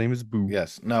girl's name is Boo.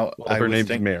 yes, no, Well, I her was name's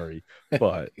think. Mary,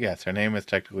 but Yes, her name is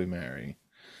technically Mary.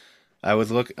 I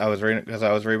was reading because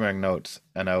I was reading my notes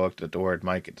and I looked at the word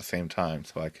Mike at the same time,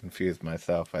 so I confused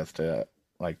myself as to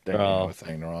like thinking I oh, was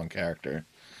saying the wrong character.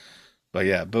 But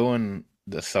yeah, booing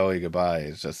the Sully goodbye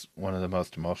is just one of the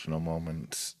most emotional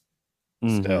moments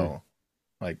mm-hmm. still.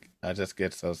 Like I just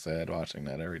get so sad watching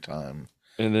that every time.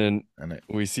 And then And it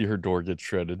we see her door get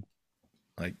shredded,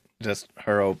 like just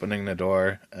her opening the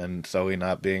door and Sully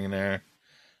not being there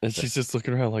and she's just just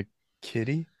looking around like,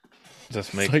 "Kitty."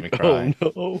 just It's makes me like, oh cry.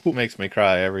 no. Makes me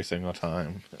cry every single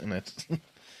time. And it's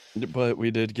But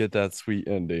we did get that sweet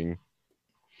ending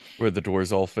where the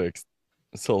door's all fixed.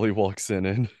 Sully walks in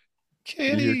and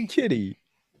you hear Kitty. Kitty,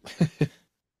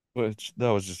 which that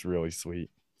was just really sweet.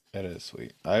 It is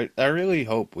sweet. I really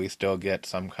hope we still get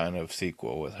some kind of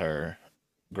sequel with her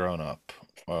grown up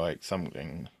or like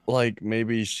something. Like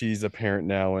maybe she's a parent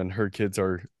now and her kids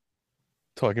are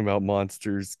talking about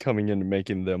monsters coming in and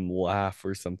making them laugh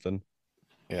or something.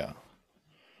 Yeah.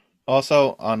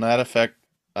 Also, on that effect,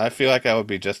 I feel like I would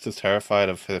be just as terrified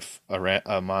of if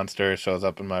a monster shows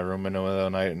up in my room in the middle of the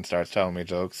night and starts telling me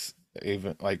jokes,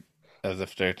 even like as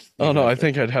if they're Oh even no, I if they're.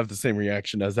 think I'd have the same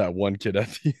reaction as that one kid at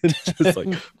the end, just like,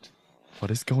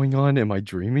 what is going on? Am I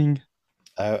dreaming?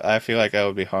 I feel like I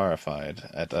would be horrified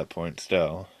at that point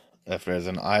still if there's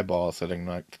an eyeball sitting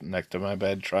next to my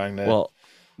bed trying to Well,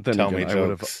 then tell again, me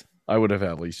jokes. I would have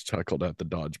at least chuckled at the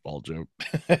dodgeball joke.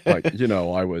 Like,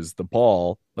 I was the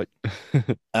ball. Like,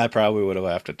 I probably would have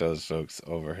laughed at those jokes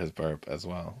over his burp as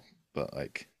well. But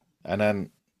like, and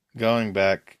then going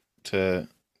back to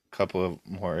a couple of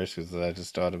more issues that I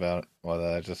just thought about, well,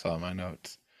 that I just saw in my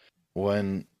notes.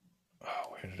 When,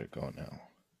 oh, where did it go now?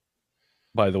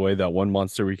 by the way, that one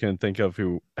monster we couldn't think of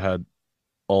who had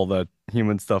all that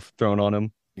human stuff thrown on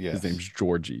him, his name's Yes,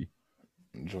 Georgie.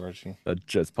 Georgie. That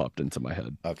just popped into my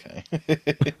head. Okay.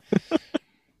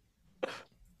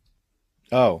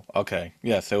 Oh, okay.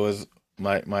 Yes, it was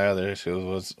my other issue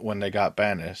was when they got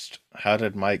banished. How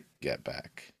did Mike get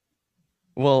back?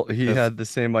 Well, he Because had the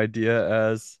same idea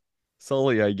as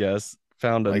Sully, I guess,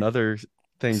 found like another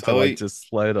thing to like Sully, just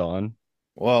sled on.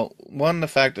 well, one the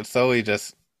fact that Sully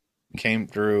just came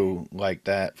through like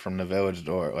that from the village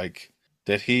door, like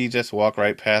did he just walk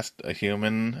right past a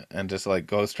human and just like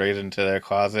go straight into their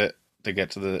closet to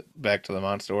get to the back to the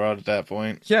monster world at that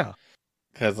point? Yeah,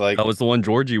 Because that like was the one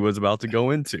Georgie was about to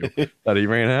go into that he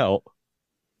ran out.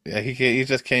 yeah, he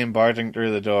just came barging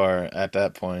through the door at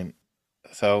that point.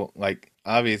 So like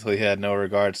obviously he had no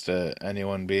regards to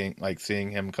anyone being like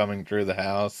seeing him coming through the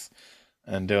house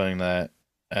and doing that.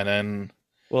 And then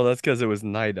Well, that's because it was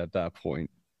night at that point.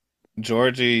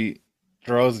 Georgie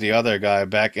throws the other guy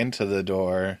back into the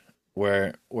door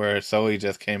where Zoe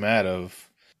just came out of.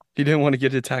 He didn't want to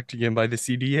get attacked again by the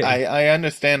CDA. I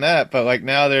understand that, but like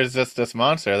now there's just this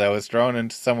monster that was thrown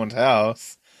into someone's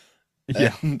house,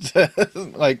 Yeah. and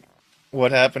like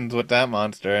what happens with that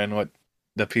monster and what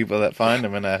the people that find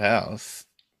him in that house,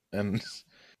 and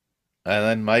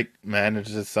then Mike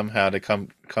manages somehow to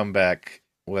come back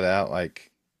without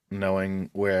like knowing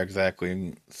where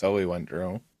exactly Zoe went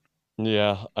through.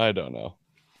 Yeah, I don't know.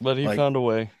 But he Like found a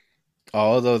way.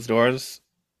 all of those doors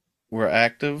were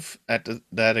active at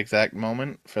that exact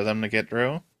moment for them to get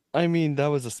through. I mean, that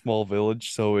was a small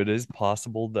village, so it is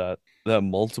possible that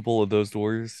multiple of those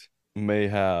doors may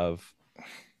have,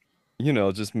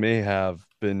 just may have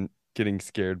been getting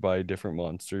scared by different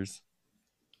monsters.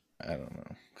 I don't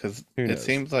know, because Who it knows?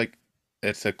 seems like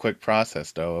it's a quick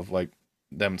process though of like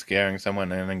them scaring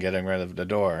someone in and getting rid of the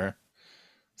door.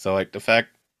 So like the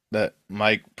fact that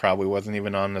Mike probably wasn't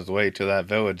even on his way to that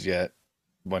village yet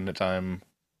when the time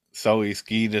Sully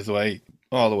skied his way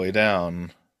all the way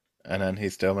down, and then he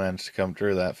still managed to come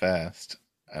through that fast.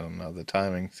 I don't know. The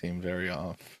timing seemed very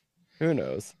off. Who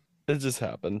knows? It just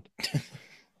happened.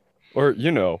 Or,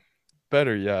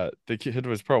 better yet, the kid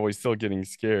was probably still getting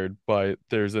scared by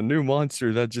there's a new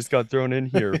monster that just got thrown in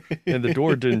here, and the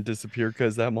door didn't disappear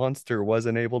because that monster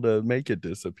wasn't able to make it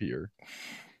disappear.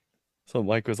 So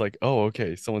Mike was like, "Oh,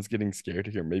 okay, someone's getting scared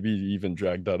here. Maybe even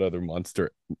drag that other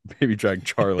monster, maybe drag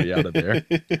Charlie out of there."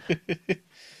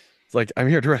 It's like, I'm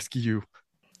here to rescue you.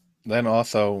 Then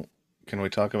also, can we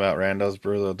talk about Rando's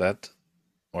brutal death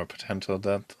or potential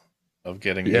death of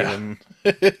getting Yeah. eaten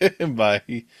by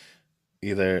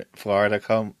either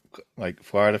like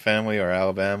Florida family or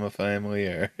Alabama family,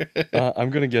 or I'm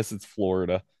gonna guess it's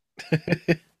Florida.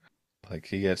 like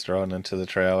he gets thrown into the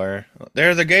trailer.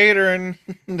 There's a gator in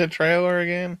the trailer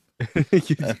again,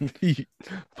 He's and beat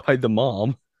by the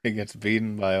mom. he gets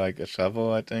beaten by like a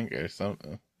shovel, I think, or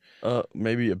something,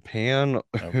 Maybe a pan.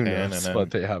 a Who pan, and knows what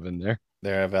then they have in there?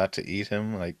 they're about to eat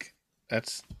him. Like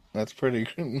that's that's pretty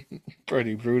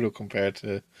pretty brutal compared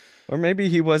to Or maybe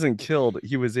he wasn't killed.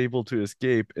 He was able to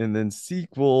escape, and then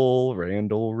sequel,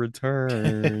 Randall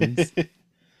returns.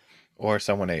 or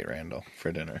someone ate Randall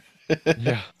for dinner.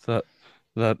 Yeah,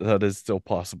 that is still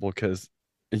possible because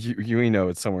you know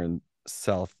it's somewhere in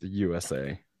South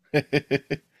USA,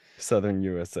 Southern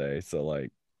USA. So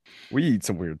like we eat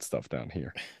some weird stuff down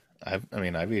here. I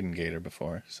mean, I've eaten gator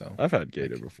before, so I've had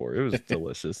gator like before. It was it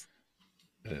delicious.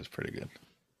 is pretty good.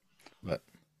 But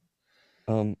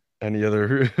Any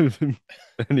other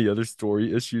any other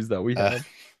story issues that we uh, have?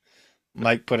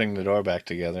 Mike putting the door back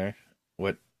together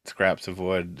with scraps of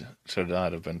wood should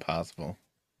not have been possible.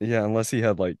 Yeah, unless he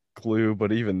had like glue,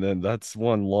 but even then, that's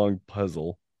one long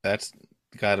puzzle. That's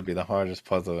got to be the hardest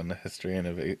puzzle in the history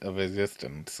of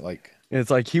existence. Like, And it's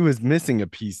like he was missing a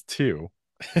piece too,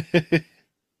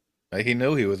 like, he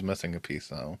knew he was missing a piece,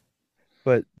 though.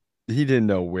 but he didn't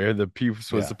know where the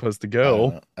piece was Yeah, supposed to I don't go.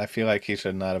 know. I feel like he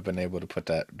should not have been able to put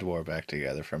that door back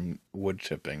together from wood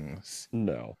chippings.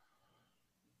 No.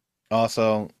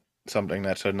 Also, something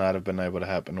that should not have been able to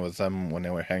happen was them when they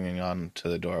were hanging on to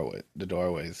the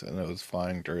doorways, and it was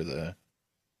flying through the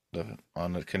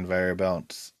on the conveyor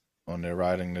belts when they're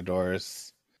riding the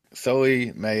doors.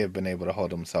 Sully may have been able to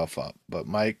hold himself up, but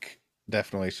Mike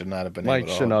definitely should not have been able Mike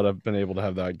to should hold. not have been able to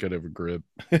have that good of a grip.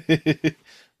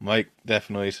 Mike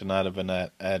definitely should not have been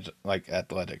that like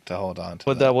athletic to hold on to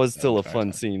But that that was the still a entire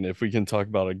fun time. scene if we can talk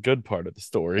about a good part of the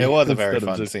It story was a very instead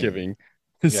of fun just scene. giving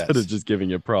instead of Yes. just giving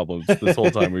it problems. This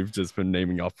whole time we've just been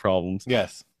naming off problems.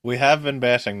 Yes. We have been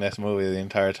bashing this movie the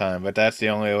entire time, but that's the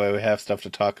only way we have stuff to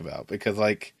talk about because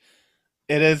like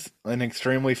it is an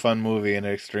extremely fun movie and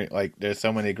extreme like there's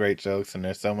so many great jokes and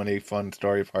there's so many fun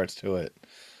story parts to it.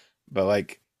 But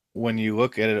like when you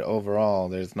look at it overall,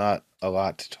 there's not a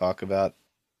lot to talk about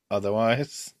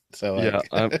otherwise. So Yeah,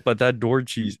 like but that door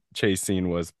chase scene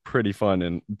was pretty fun,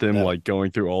 and them that like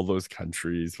going through all those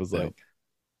countries was that like,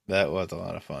 that was a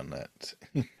lot of fun. That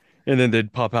and then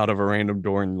they'd pop out of a random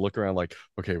door and look around like,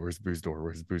 okay, where's Boo's door?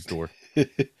 Where's Boo's door?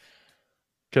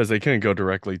 Because they couldn't go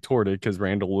directly toward it because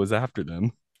Randall was after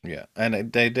them. yeah,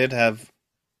 and they did have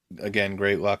again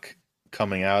great luck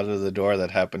coming out of the door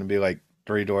that happened to be like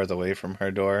 3 doors away from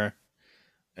her door,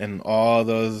 and all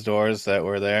those doors that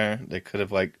were there, they could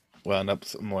have like wound up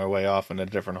somewhere way off in a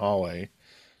different hallway,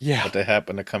 Yeah. but they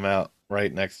happened to come out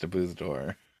right next to Boo's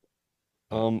door.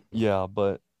 But Yeah,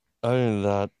 but other than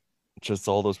that, just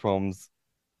all those problems,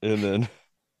 and then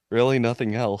really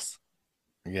nothing else.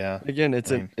 yeah, Again, I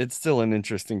mean, it's still an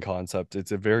interesting concept.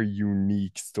 It's a very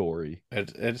unique story.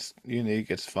 it's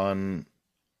unique, it's fun,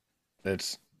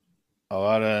 it's a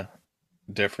lot of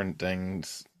different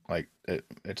things. Like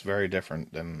it's very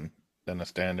different than a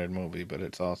standard movie, but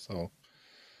it's also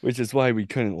Which is why we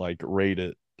couldn't like rate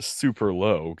it super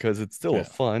low because it's still a yeah.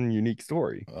 fun, unique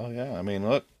story. Oh yeah, I mean,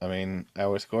 look, I mean,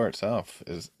 our score itself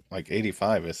is like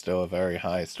 85 is still a very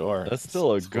high That's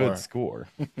still a good score, score.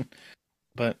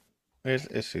 but there's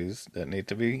issues that need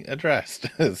to be addressed.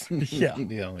 Is Yeah.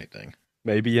 the only thing.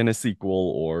 Maybe in a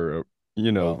sequel or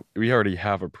Well, we already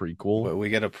have a prequel. but we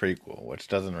get a prequel, which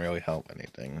doesn't really help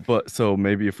anything. But so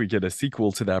maybe if we get a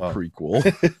sequel to that Well, prequel,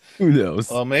 who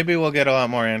knows? well, maybe we'll get a lot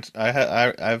more.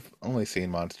 I've only seen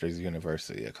Monsters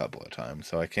University a couple of times,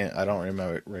 so I don't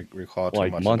remember recall too Like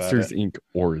much about Monsters it. Inc.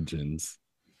 Origins.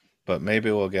 But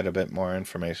maybe we'll get a bit more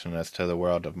information as to the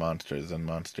world of monsters and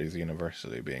Monsters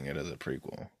University, being it as a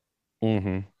prequel.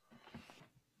 Hmm.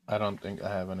 I don't think I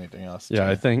have anything else Yeah,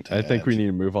 I to think we add. need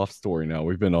to move off story now.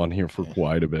 We've been on here for Okay.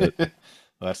 quite a bit.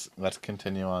 Let's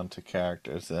continue on to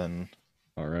characters then.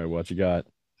 All right, what you got?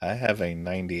 I have a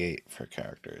 98 for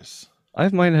characters. I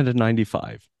have mine at a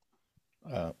 95.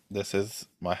 This is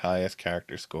my highest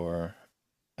character score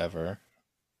ever,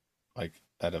 like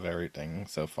out of everything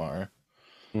so far.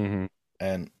 Hmm.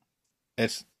 And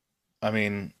it's, I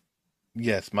mean,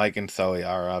 yes, Mike and Sully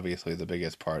are obviously the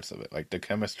biggest parts of it. Like the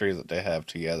chemistry that they have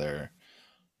together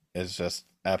is just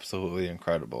absolutely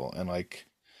incredible. And like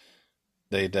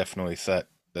they definitely set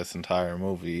this entire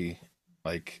movie.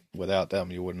 Like without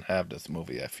them, you wouldn't have this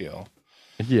movie, I feel.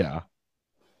 Yeah.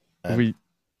 And We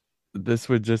this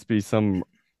would just be some.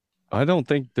 I don't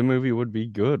think the movie would be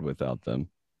good without them.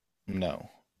 No,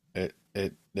 it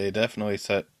they definitely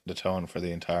set the tone for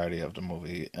the entirety of the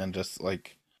movie, and just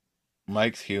like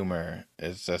Mike's humor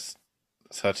is just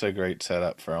such a great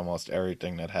setup for almost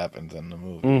everything that happens in the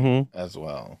movie Mm-hmm. as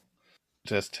well.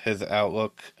 Just his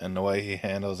outlook and the way he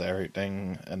handles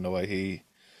everything and the way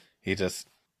he just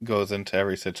goes into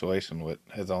every situation with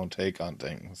his own take on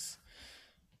things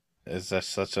is just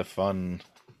such a fun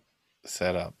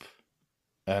setup.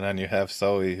 And then you have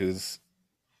Zoe, who's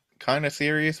kind of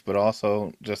serious, but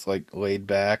also just like laid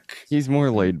back, He's more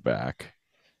and laid back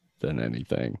than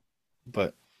anything.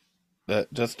 but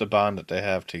that just the bond that they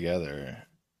have together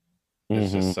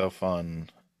is just Mm-hmm. so fun.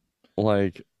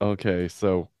 Like, okay,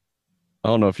 so I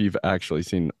don't know if you've actually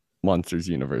seen Monsters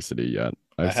University yet.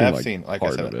 I I've seen have like seen, like I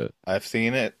part said, of it. I've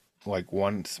seen it like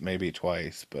once, maybe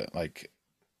twice, but like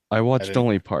I I watched didn't.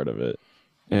 only part of it.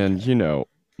 And Okay,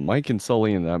 Mike and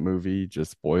Sully in that movie,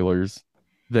 just spoilers,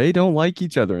 they don't like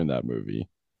each other in that movie.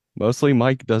 Mostly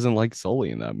Mike doesn't like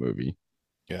Sully in that movie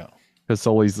yeah, because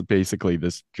Sully's basically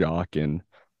this jock and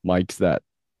Mike's that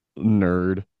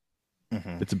nerd.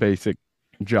 hmm, It's a basic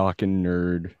jock and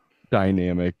nerd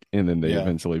dynamic, and then they yeah.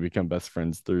 eventually become best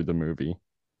friends through the movie.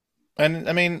 And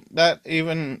I mean that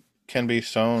even can be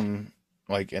shown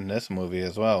like in this movie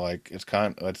as well. Like it's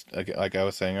like I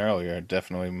was saying earlier,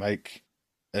 definitely Mike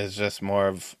is just more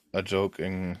of a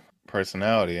joking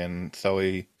personality, and so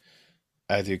he,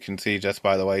 as you can see just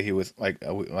by the way he was like,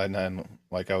 and then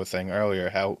like I was saying earlier,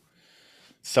 how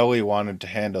Sully wanted to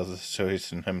handle the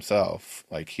situation himself.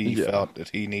 Like he Yeah. felt that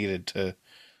he needed to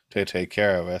take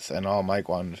care of us, and all Mike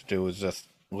wanted to do was just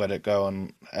let it go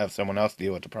and have someone else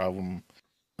deal with the problem,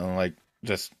 and like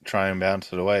just try and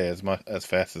bounce it away as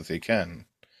fast as he can.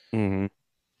 Hmm.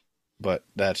 But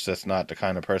that's just not the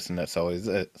kind of person that Sully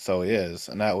is,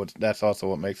 and that's also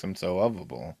what makes him so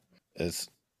lovable. Is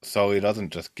Sully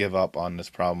doesn't just give up on this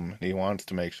problem. He wants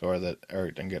to make sure that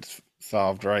everything gets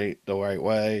solved the right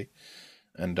way,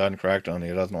 and done correctly. And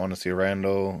he doesn't want to see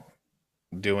Randall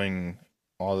doing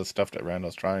all the stuff that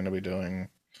Randall's trying to be doing.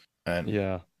 And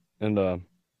Yeah. And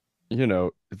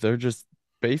they're just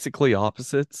basically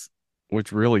opposites,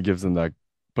 which really gives them that,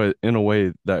 but in a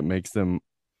way that makes them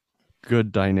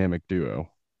good dynamic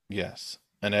duo. yes,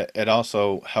 and it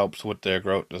also helps with their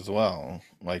growth as well.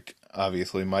 Like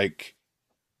obviously, Mike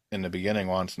in the beginning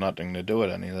wants nothing to do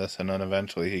with any of this, and then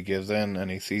eventually he gives in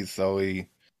and he sees Zoe.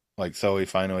 Like Zoe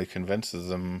finally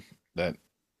convinces him that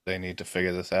they need to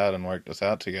figure this out and work this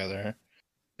out together.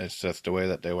 It's just the way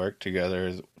that they work together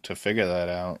is to figure that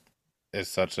out is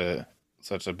such a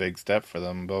big step for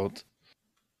them both.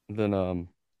 Then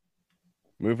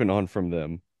moving on from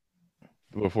them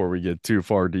before we get too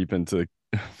far deep into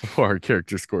before our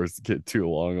character scores get too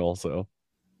long also.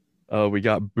 We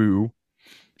got Boo.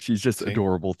 She's just See,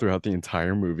 adorable throughout the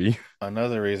entire movie.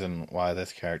 another reason why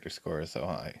this character score is so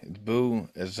high. Boo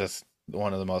is just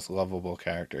one of the most lovable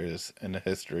characters in the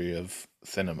history of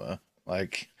cinema.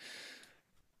 Like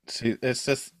it's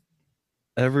just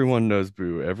Everyone knows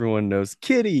Boo. Everyone knows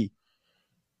Kitty.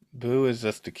 Boo is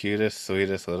just the cutest,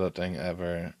 sweetest little thing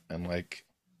ever, and like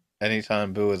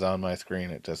anytime Boo is on my screen,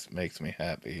 it just makes me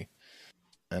happy.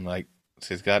 And like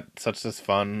she's got such this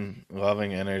fun,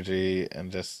 loving energy,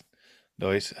 and just the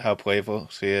way how playful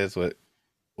she is with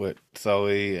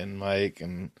Zoe and Mike,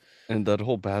 and And that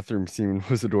whole bathroom scene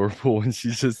was adorable when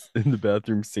she's just in the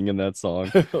bathroom singing that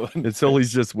song. And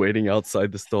Sully's just waiting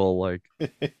outside the stall, like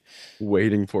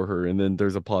waiting for her. And then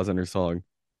there's a pause in her song.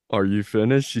 Are you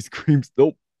finished? She screams,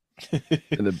 nope.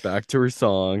 And then back to her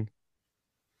song.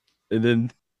 And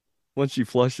then once she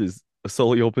flushes,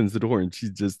 Sully opens the door and she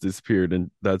just disappeared.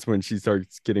 And that's when she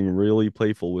starts getting really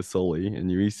playful with Sully.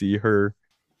 And you see her,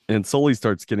 and Sully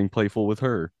starts getting playful with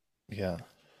her. yeah,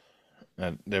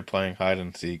 and they're playing hide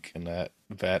and seek in that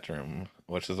bathroom,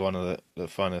 which is one of the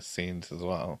funnest scenes as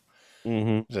well.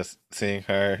 Hmm. Just seeing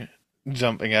her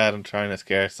jumping out and trying to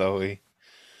scare Zoe.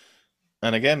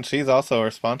 And again, she's also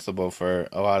responsible for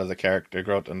a lot of the character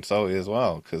growth in Zoe as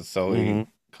well, because Hmm. Zoe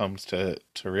comes to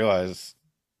realize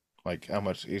like how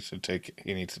much he needs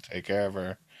to take care of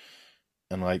her,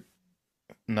 and like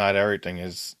not everything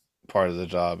is part of the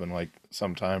job, and like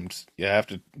sometimes you have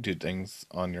to do things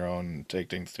on your own, and take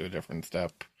things to a different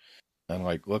step, and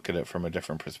like look at it from a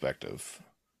different perspective.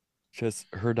 Just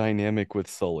her dynamic with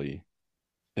Sully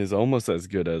is almost as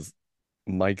good as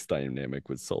Mike's dynamic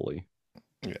with Sully,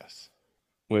 Yes,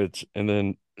 and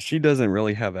then she doesn't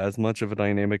really have as much of a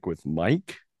dynamic with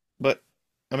Mike, but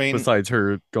I mean, besides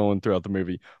her going throughout the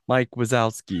movie, Mike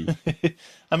Wazowski.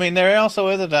 I mean, there also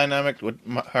is a dynamic with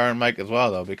her and Mike as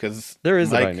well, though, because There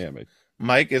is a dynamic.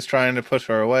 Mike is trying to push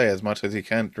her away as much as he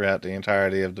can throughout the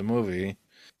entirety of the movie.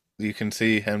 You can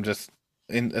see him just,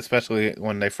 especially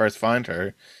when they first find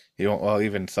her. He won't, well,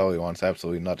 even Sully wants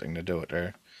absolutely nothing to do with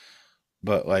her.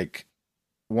 But like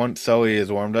once Sully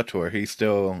is warmed up to her, he's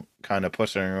still kind of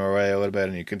pushing her away a little bit,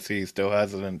 and you can see he's still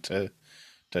hesitant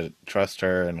to trust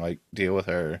her and like deal with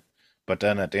her. But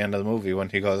then at the end of the movie, when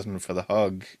he goes in for the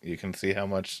hug, you can see how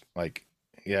much like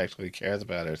he actually cares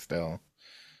about her still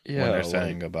when Yeah, they're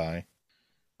like saying goodbye.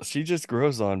 she just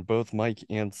grows on both Mike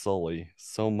and Sully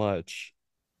so much,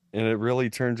 and it really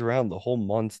turns around the whole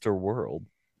monster world.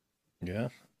 Yeah,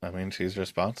 I mean she's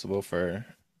responsible for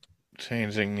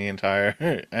changing the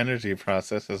entire energy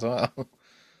process as well.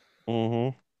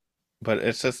 Mm-hmm. But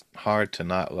it's just hard to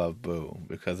not love Boo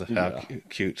because of how Yeah.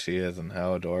 cute she is and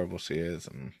how adorable she is,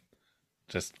 and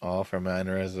just all of her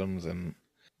mannerisms. And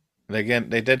again,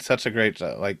 they did such a great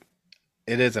job. Like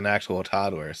it is an actual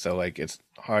toddler, so like it's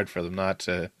hard for them not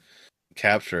to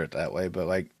capture it that way. But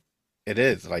like it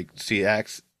is like she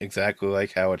acts exactly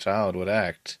like how a child would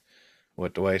act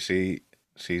with the way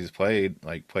she's played,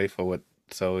 like playful with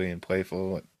Zoe and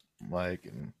playful with Mike,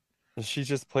 and She's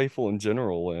just playful in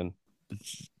general, and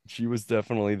she was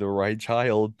definitely the right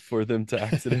child for them to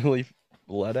accidentally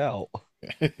let out.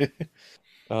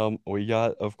 We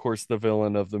got, of course, the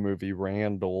villain of the movie,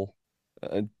 Randall.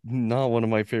 Not one of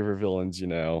my favorite villains,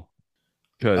 uh,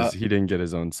 because he didn't get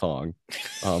his own song.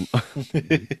 Um,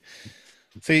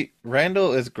 see,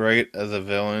 Randall is great as a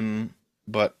villain,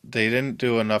 but they didn't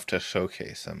do enough to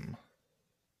showcase him.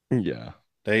 yeah,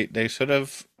 They should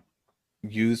have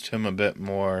used him a bit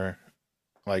more,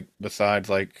 like besides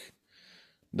like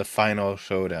the final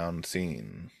showdown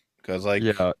scene, because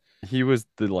like yeah, he was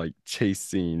the like chase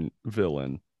scene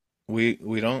villain.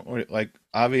 we don't like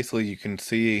obviously you can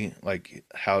see like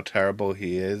how terrible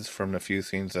he is from the few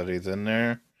scenes that he's in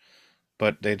there,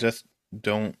 but they just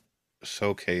don't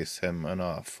showcase him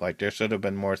enough. Like there should have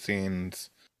been more scenes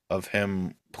of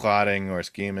him plotting or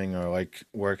scheming or like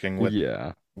working with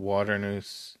Yeah.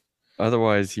 Waternoose.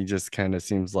 Otherwise, he just kind of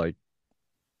seems like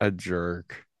a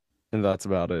jerk, and that's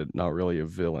about it. Not really a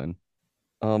villain.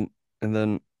 And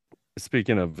then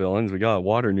speaking of villains, we got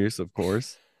Water Noose, of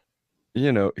course.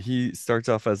 He starts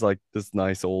off as like this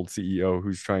nice old CEO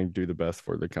who's trying to do the best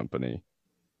for the company,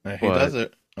 He does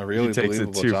but a he really takes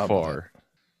it believable too job with it. far.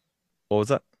 What was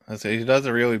that? I say he does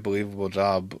a really believable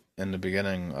job in the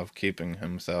beginning of keeping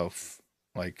himself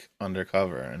like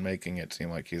undercover and making it seem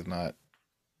like he's not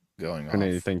going Or off.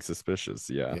 anything suspicious,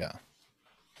 yeah. Yeah.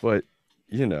 But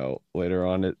later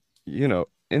on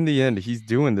in the end, he's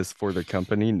doing this for the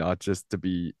company, not just to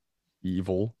be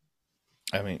evil.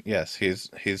 I mean, yes, he's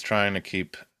trying to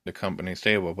keep the company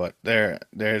stable, but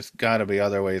there's got to be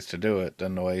other ways to do it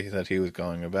than the way that he was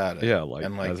going about it. Yeah, like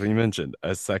And as like we mentioned,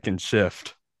 a second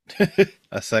shift.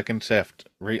 a second shift,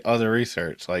 other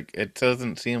research, like it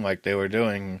doesn't seem like they were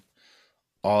doing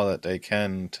all that they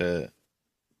can to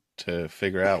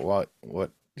figure out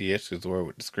what the issues were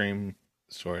with the scream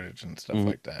shortage and stuff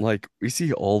like that. Like we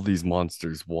see all these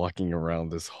monsters walking around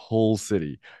this whole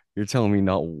city. You're telling me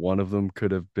not one of them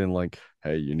could have been like,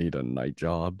 "Hey, you need a night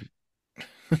job,"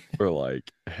 or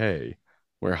like, "Hey,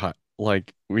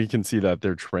 like we can see that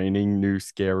they're training new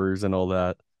scarers and all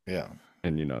that, Yeah.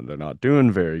 and they're not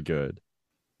doing very good.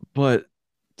 But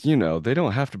they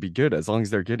don't have to be good as long as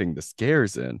they're getting the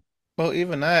scares in. Well,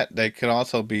 even that, they could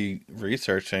also be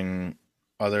researching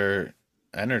other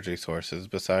energy sources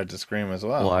besides the scream as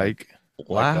well, Like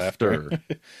like laughter, laughter.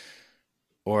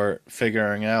 or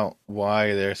figuring out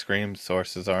why their scream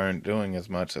sources aren't doing as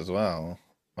much as well.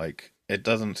 Like it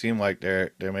doesn't seem like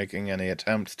they're making any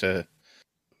attempts to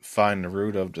find the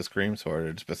root of the scream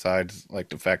shortage besides like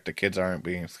the fact that kids aren't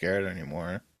being scared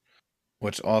anymore,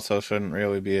 which also shouldn't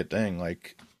really be a thing.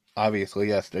 Like obviously,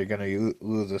 yes, they're gonna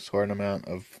lose a certain amount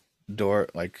of door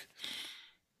like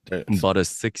it's But a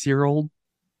 6-year-old,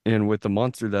 and with the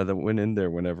monster that went in there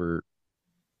whenever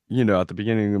at the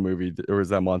beginning of the movie, there was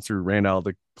that monster who ran out of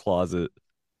the closet,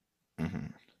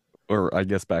 mhm. or I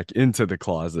guess back into the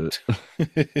closet,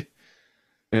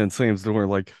 and slams the door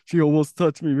like, she almost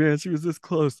touched me, man. She was this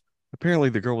close. Apparently,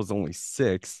 the girl was only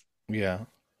 6. Yeah,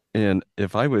 And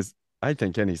I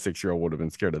think any 6-year-old would have been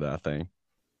scared of that thing.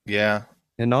 yeah,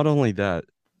 And not only that,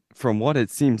 from what it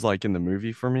seems like in the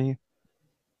movie for me,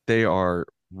 they are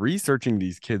researching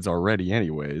these kids already,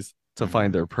 anyways, to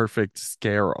find hmm their perfect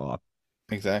scare op.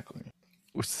 exactly.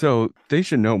 So they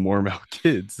should know more about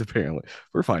kids, apparently.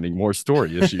 We're finding more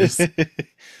story issues.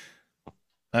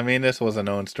 I mean, this was a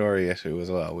known story issue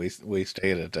as well. We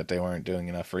stated that they weren't doing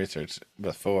enough research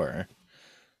before,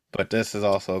 but this is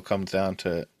also comes down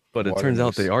to But it water turns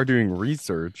out they news. are doing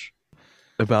research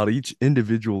about each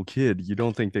individual kid, you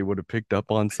don't think they would have picked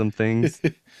up on some things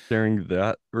during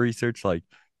that research? Like,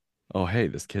 oh, hey,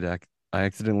 I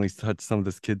accidentally touched some of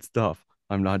this kid's stuff.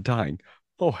 I'm not dying.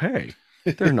 Oh, hey,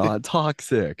 they're not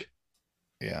toxic.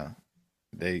 Yeah,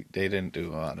 they didn't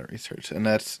do a lot of research, and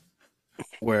that's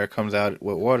where it comes out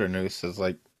with Water Noose is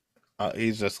like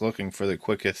he's just looking for the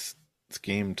quickest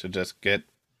scheme to just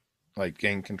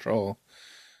gain control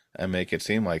and make it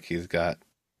seem like he's got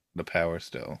the power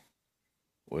still,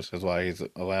 which is why he's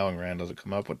allowing Randall to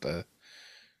come up with the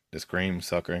scream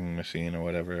suckering machine or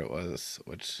whatever it was,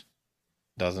 which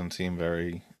doesn't seem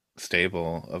very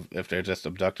stable. Of if they're just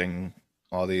abducting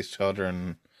all these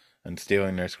children and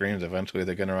stealing their screams, eventually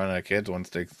they're gonna run out of kids once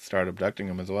they start abducting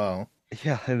them as well.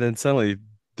 Yeah, and then suddenly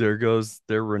there goes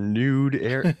their renewed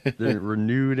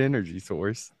energy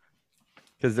source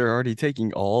because they're already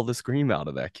taking all the scream out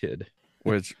of that kid,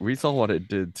 which we saw what it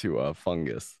did to a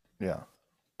fungus. Yeah.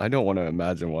 I don't want to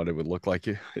imagine what it would look like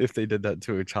if they did that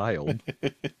to a child.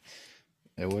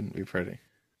 It wouldn't be pretty.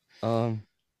 Um,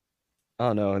 I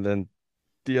don't know. And then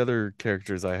the other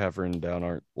characters I have written down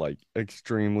aren't like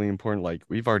extremely important. Like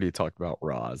we've already talked about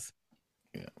Roz.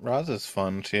 Yeah. Roz is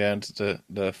fun. She adds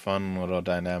the fun little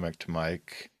dynamic to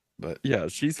Mike, but Yeah,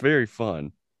 she's very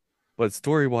fun, but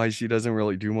story wise, she doesn't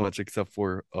really do much except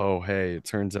for, oh, hey, it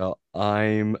turns out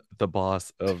I'm the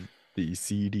boss of the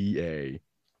CDA.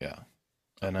 yeah.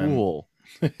 And then Cool.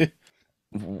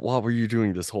 What were you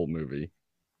doing this whole movie?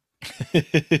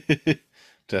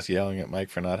 just yelling at Mike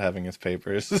for not having his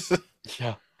papers.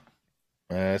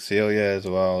 Yeah, Celia as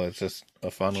well. It's just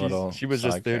a fun little she was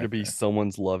just side there to be character.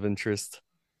 someone's love interest.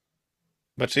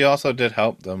 But she also did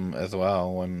help them as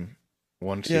well when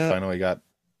once she Yeah, finally got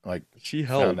like she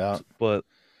found helped, out, but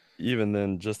even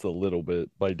then, just a little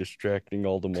bit by distracting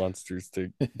all the monsters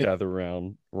to gather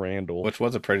around Randall. which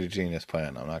was a pretty genius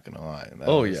plan. I'm not gonna lie. That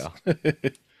Oh, was, yeah.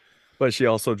 But she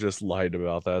also just lied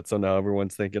about that. So now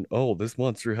everyone's thinking, oh, this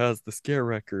monster has the scare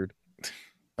record.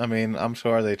 I mean, I'm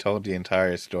sure they told the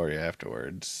entire story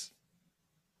afterwards.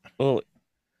 Well,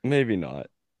 maybe not.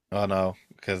 Oh no,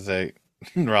 because they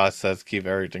Ross says keep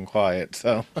everything quiet.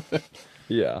 So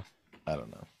Yeah. I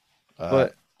don't know. Uh,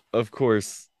 But of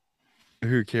course,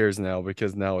 who cares now?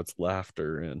 Because now it's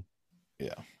laughter and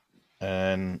yeah.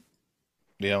 And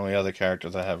the only other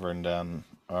characters I have written down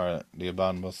are the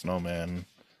abominable snowman,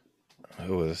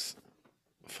 who was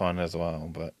fun as well.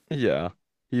 But yeah,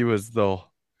 he was the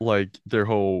like their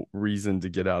whole reason to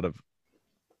get out of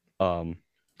um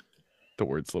the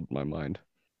word slipped my mind.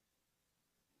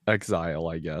 Exile,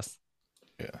 I guess.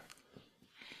 yeah,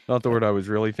 Not the word I was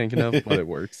really thinking of, but it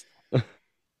works.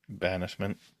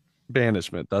 banishment.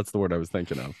 Banishment, that's the word I was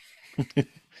thinking of.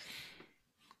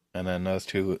 And then those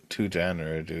two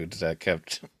janitor dudes that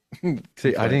kept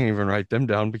See, I playing. didn't even write them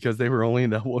down because they were only in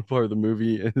that one part of the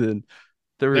movie, and then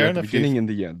they were They're at in the a few. beginning and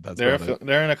the end. That's about it.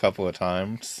 They're in a couple of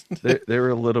times. They were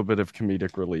a little bit of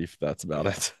comedic relief. That's about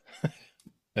Yeah, it.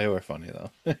 they were funny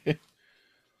though.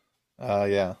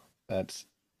 Yeah, that's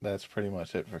that's pretty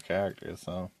much it for characters.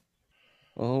 So,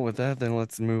 Well, with that, then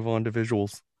let's move on to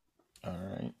visuals. all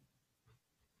right,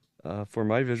 For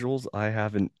my visuals, I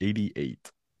have an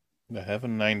 88. I have a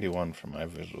 91 for my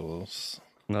visuals.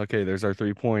 Okay, there's our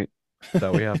 3 point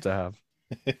that we have to have.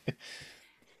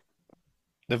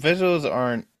 The visuals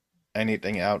aren't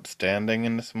anything outstanding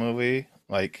in this movie.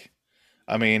 Like,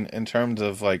 I mean, in terms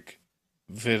of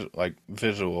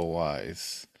visual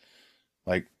wise,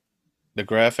 like the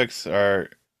graphics are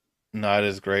not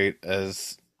as great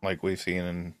as like we've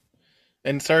seen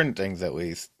in certain things at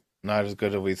least. Not as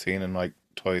good as we've seen in like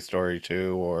Toy Story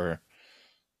 2 or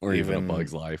Or even a even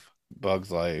Bug's Life.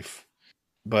 Bug's Life.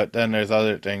 But then there's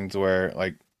other things where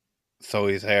like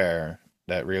Zoe's hair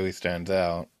that really stands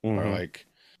out, or Hmm. like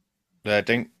I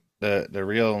think the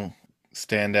real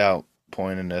standout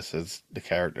point in this is the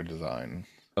character design.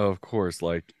 Of course,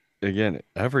 like again,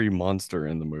 every monster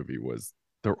in the movie was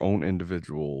their own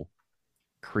individual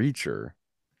creature.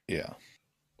 Yeah,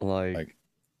 Like, like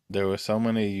there were so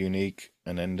many unique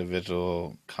and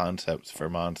individual concepts for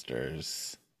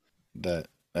monsters that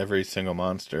every single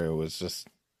monster was just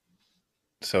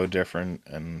so different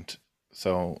and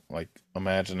so like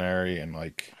imaginary and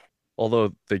like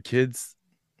although the kids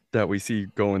that we see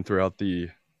going throughout the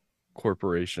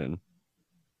corporation,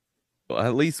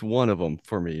 at least one of them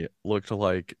for me looked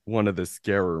like one of the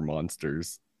scarer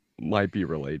monsters might be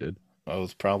related. I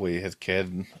was probably his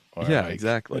kid or Yeah, like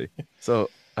exactly.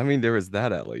 So, I mean, there was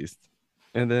that at least.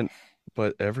 And then,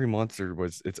 but every monster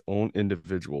was its own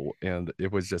individual, and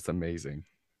it was just amazing.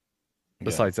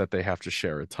 yeah. Besides that, they have to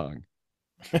share a tongue.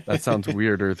 That sounds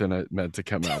weirder than it meant to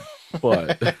come out.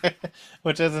 But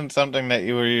Which isn't something that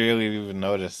you really even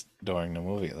noticed during the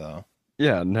movie, though.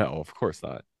 yeah, no, of course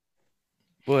not.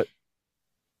 But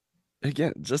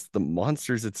again, just the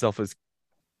monsters itself is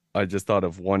I just thought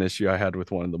of one issue I had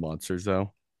with one of the monsters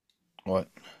though. What?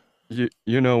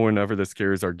 You know whenever the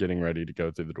scares are getting ready to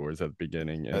go through the doors at the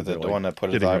beginning and Is they're it the like one that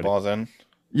put his getting ready. eyeballs in?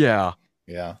 Yeah.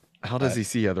 Yeah. How does I he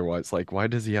see otherwise? Like why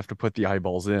does he have to put the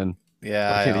eyeballs in?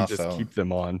 yeah, Why can't he just keep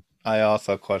them on? I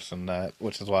also questioned that,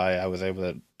 which is why I was able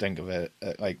to think of it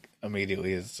like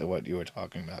immediately as to what you were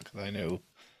talking about because I knew.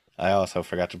 I also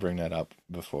forgot to bring that up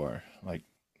before. Like,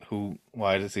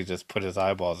 why does he just put his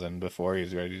eyeballs in before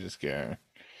he's ready to scare?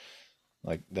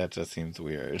 Like, that just seems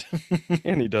weird.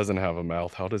 And he doesn't have a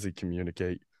mouth. How does he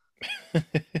communicate?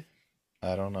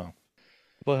 I don't know.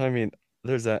 Well, I mean,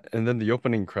 there's that and then the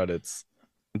opening credits.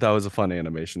 That was a fun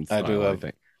animation I do style, I love,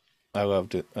 think.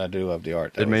 I do love the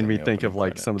art that It was made in me the think of opening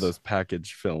like some of credits. those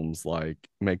package films like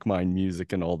Make Mine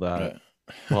Music and all that Yeah.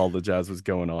 while the jazz was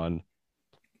going on.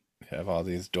 You have all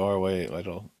these doorway,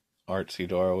 little artsy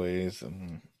doorways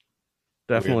and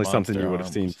weird Definitely something monster you would have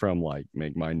seen arms. from like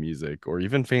Make Mine Music or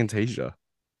even Fantasia.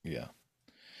 Yeah.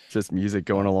 Just music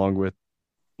going Uh, along with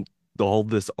all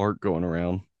this art going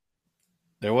around.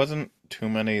 there wasn't too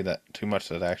much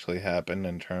that actually happened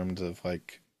in terms of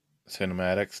like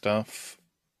cinematic stuff.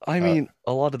 I Uh, mean,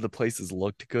 a lot of the places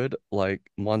looked good.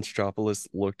 Like Monstropolis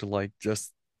looked like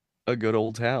just a good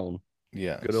old town,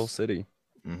 good old yes. city.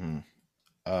 Hmm.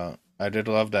 I did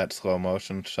love that slow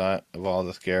motion shot of all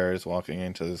the scarers walking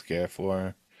into the scare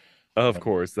floor. Of When,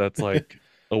 course, that's like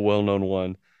a well-known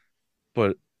one,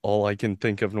 but all I can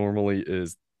think of normally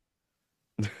is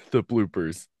the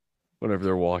bloopers whenever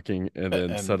they're walking and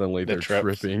then and suddenly the they're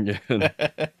trips. tripping and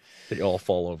they all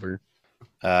fall over.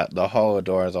 The hollow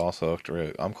doors also looked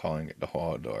really. I'm calling it the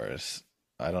hollow doors.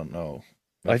 I don't know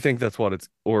I if think that's what it's,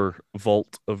 or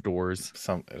vault of doors.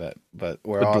 some that, but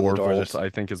where The all the door doors vault, are. I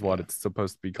think, is what Yeah, it's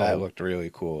supposed to be that called. looked really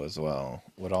cool as well.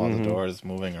 With all the Hmm. doors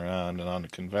moving around and on the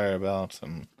conveyor belts,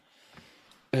 and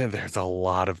And there's a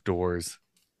lot of doors.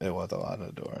 it was a lot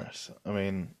of doors. I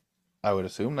mean, I would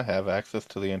assume to have access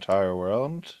to the entire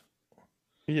world.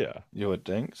 Yeah, You would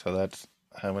think so. That's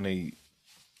how many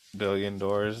billion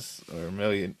doors or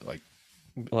million? Like,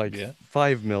 like yeah.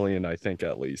 5 million, I think,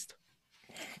 at least.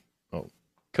 Oh,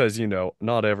 Because,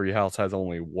 not every house has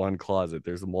only one closet,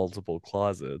 there's multiple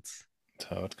closets.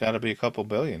 so it's got to be a couple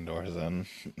billion doors then.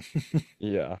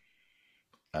 Yeah.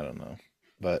 I don't know,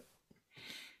 but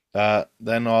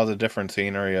then all the different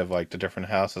scenery of like the different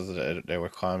houses that they were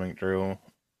climbing through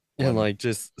And when like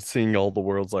just seeing all the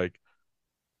worlds like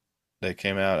they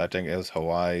came out. I think it was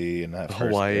Hawaii in that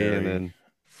first Hawaii and area. then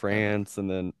Uh, France and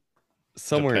then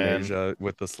somewhere in Japan. Asia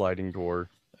with the sliding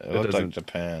door. It It looked like doesn't,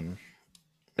 Japan.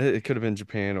 it could have been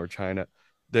Japan or China.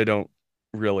 They don't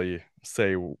really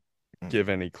say, Mm. give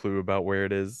any clue about where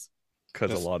it is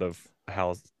because a Just lot of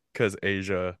because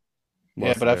Asia,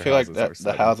 yeah, most but of I their feel like houses that are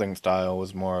the sliding. housing style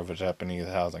was more of a Japanese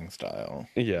housing style,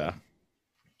 Yeah.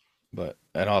 but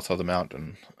and also the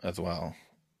mountain as well.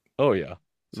 Oh, yeah.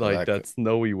 So Like that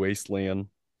snowy wasteland.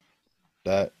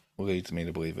 that leads me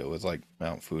to believe it was like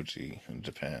Mount Fuji in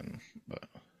Japan. But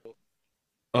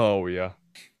Oh, yeah.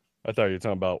 I thought you were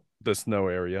talking about the snow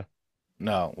area.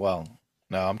 no, well,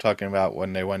 no, I'm talking about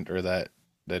when they went through that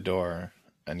the door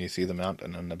and you see the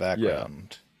mountain in the Yeah.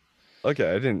 background. Okay,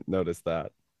 I didn't notice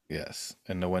that. Yes,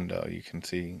 in the window you can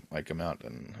see like a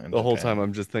mountain in The whole time Japan.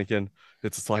 I'm just thinking,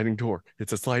 it's a sliding door.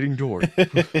 It's a sliding door.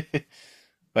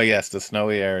 But yes, the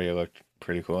snowy area looked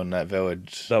pretty cool in that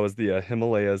village. That was the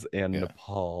Himalayas and Yeah.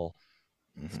 Nepal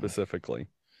Hmm. specifically,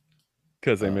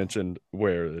 because they Uh, mentioned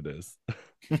where it is.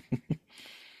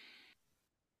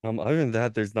 Other than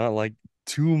that, there's not like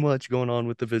too much going on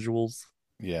with the visuals.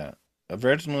 yeah.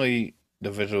 Originally, the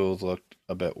visuals looked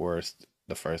a bit worse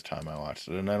the first time I watched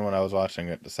it, and then when I was watching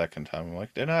it the second time, I'm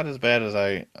like, they're not as bad as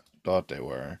I thought they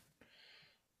were.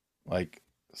 Like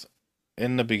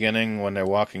in the beginning, when they're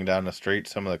walking down the street,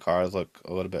 some of the cars look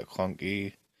a little bit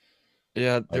clunky.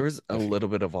 Yeah, there Like was a if you, little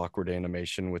bit of awkward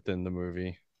animation within the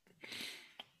movie.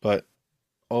 but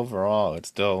overall, it's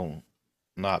still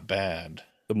not bad.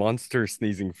 The monster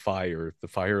sneezing fire, the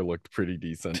fire looked pretty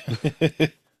decent.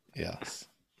 Yes.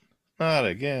 Not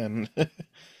again.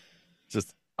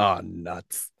 Just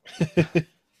nuts.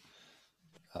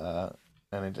 uh,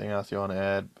 anything else you want to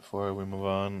add before we move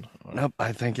on? Nope,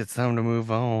 I think it's time to move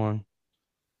on.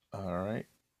 All right.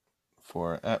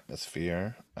 For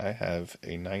atmosphere, I have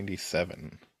a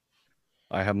 97.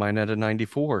 I have mine at a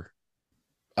 94.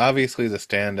 Obviously, the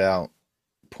standout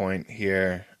point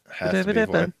here has to be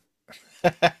voice. Ba-da-ba-da-bum,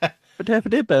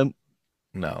 ba-da-ba-da-bum.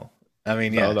 No. I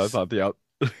mean, No, that's yes, not the out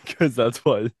because that's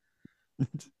what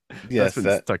that's yes, been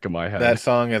that stuck in my that head.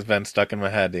 song has been stuck in my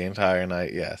head the entire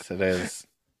night. Yes, it is.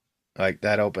 Like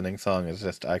that opening song is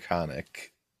just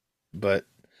iconic. But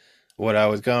what I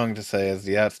was going to say is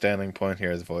the outstanding point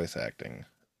here is voice acting.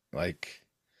 Like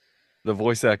The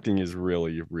voice acting is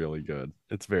really, really good.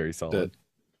 It's very the solid.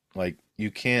 like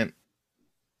you can't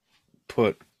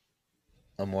put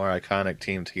a more iconic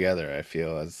team together, I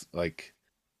feel, as like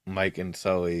Mike and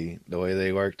Sully, the way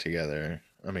they work together.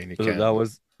 I mean, you can,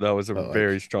 That was a but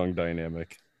very like strong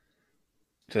dynamic.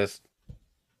 just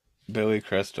Billy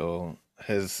Crystal,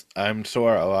 his I'm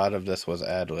sure a lot of this was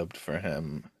ad-libbed for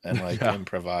him and like Yeah,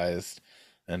 improvised,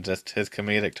 and just his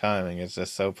comedic timing is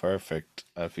just so perfect,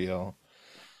 I feel.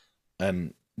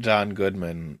 And John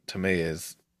Goodman to me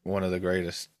is one of the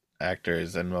greatest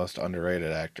actors and most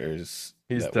underrated actors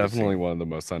he's that we've definitely seen. one of the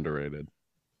most underrated.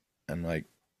 And like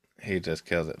he just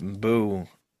kills it. And Boo,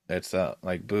 it's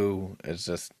like Boo is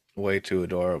just way too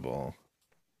adorable.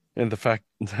 And the fact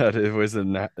that it was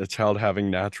a child having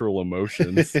natural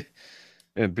emotions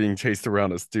and being chased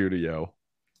around a studio.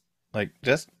 Like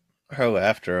just her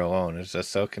laughter alone is just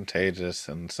so contagious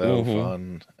and so Hmm.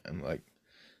 fun, and like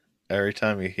every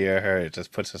time you hear her it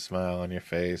just puts a smile on your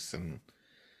face, and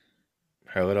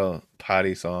her little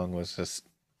potty song was just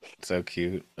so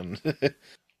cute. And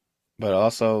but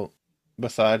also,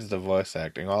 besides the voice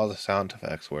acting, all the sound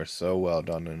effects were so well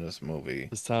done in this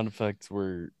movie. The sound effects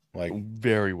were Like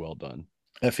very well done.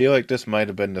 I feel like this might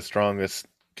have been the strongest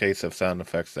case of sound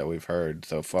effects that we've heard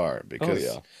so far, Oh because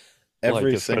yeah.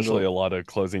 Like every especially single a lot of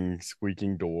closing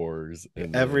squeaking doors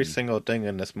and every then single thing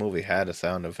in this movie had a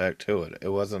sound effect to it. It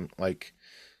wasn't like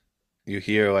you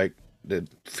hear like the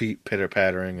feet pitter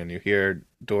pattering and you hear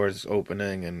doors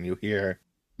opening and you hear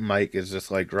Mike is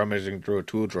just like rummaging through a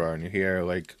tool drawer and you hear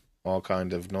like all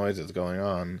kinds of noises going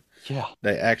on. yeah.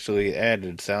 They actually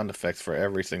added sound effects for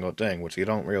every single thing, which you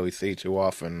don't really see too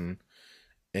often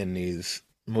in these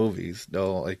movies.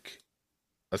 They'll like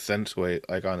accentuate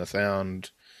like on a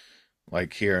sound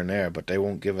like here and there, but they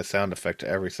won't give a sound effect to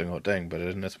every single thing. But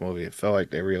in this movie, it felt like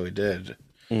they really did.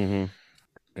 Hmm.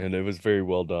 And it was very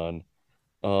well done.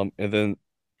 And then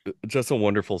just a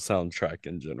wonderful soundtrack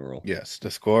in general. Yes,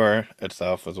 the score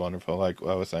itself was wonderful. Like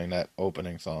I was saying, that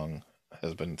opening song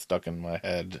has been stuck in my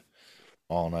head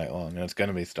all night long, and it's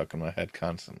gonna be stuck in my head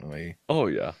constantly. Oh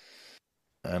yeah.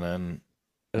 And then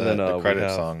And then the we credit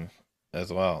have song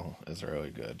as well is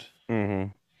really good,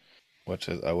 hmm which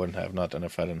is I wouldn't have nothing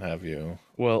if I didn't have you.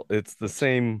 well, it's the Which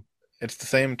same it's the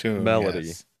same tune,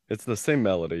 melody. yes, It's the same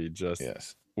melody, just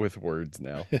yes, with words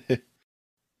now.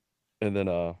 And then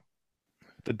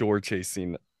the door chase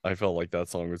scene, I felt like that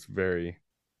song was very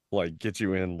like get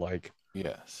you in like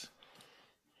yes.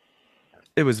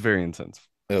 it was very intense.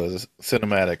 It was a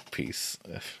cinematic piece.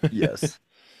 Yes.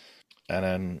 And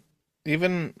then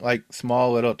even like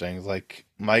small little things, like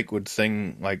Mike would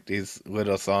sing like these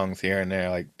little songs here and there,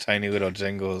 like tiny little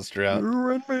jingles throughout. You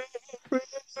and me,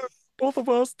 both of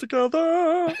us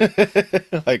together.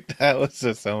 Like that was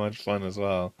just so much fun as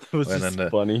well. It was And then just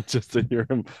funny just to hear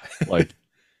him like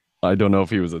I don't know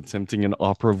if he was attempting an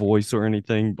opera voice or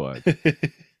anything, but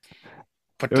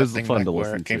put it that was thing fun to back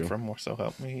where listen it came to. from, or so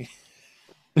help me.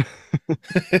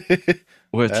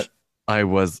 Which That I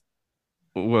was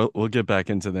we'll get back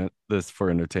into this for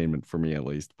entertainment for me at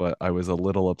least, but I was a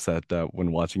little upset that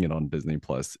when watching it on Disney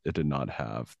Plus, it did not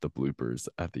have the bloopers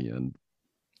at the end,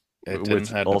 it didn't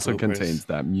which have the also bloopers. contains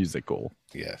that musical.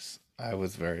 Yes, I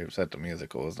was very upset the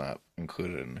musical was not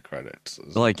included in the credits.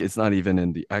 Like it's not even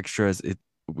in the extras. It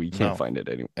we can't No, find it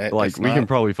anywhere. Like it's we can not.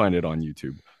 probably find it on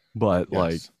YouTube, but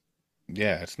like Yes,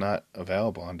 yeah, it's not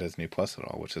available on Disney Plus at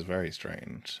all, which is very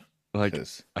strange. like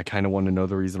Because I kind of want to know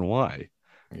the reason why.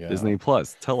 yeah, Disney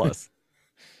Plus, tell us.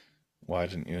 why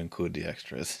didn't you include the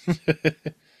extras?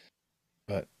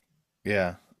 But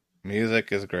yeah,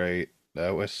 music is great.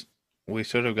 I wish we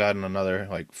should have gotten another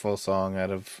like full song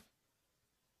out of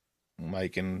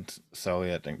Mike and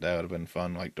Sully. I think that would have been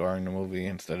fun, like during the movie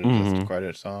instead of just the Hmm.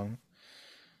 credit song.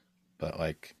 But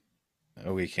like,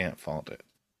 we can't fault it.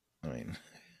 I mean,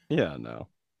 Yeah, no.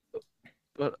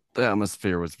 But the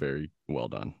atmosphere was very well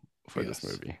done for this yes.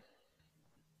 movie.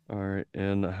 All right,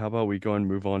 and how about we go and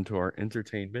move on to our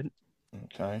entertainment?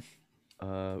 Okay.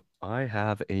 I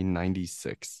have a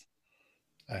 96.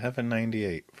 I have a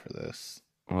 98 for this.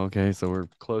 Okay, so we're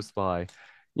close by.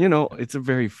 You know, Yep. it's a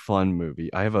very fun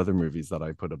movie. I have other movies that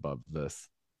I put above this.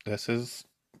 This is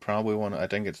probably one, I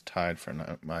think it's tied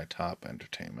for my top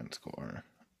entertainment score.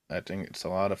 I think it's a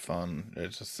lot of fun.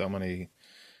 There's just so many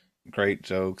great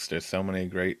jokes. There's so many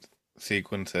great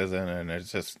sequences in it, and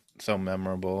it's just so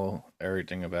memorable.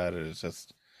 Everything about it is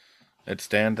just it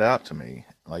stands out to me.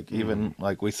 Like Hmm. even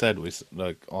like we said,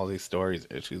 like all these stories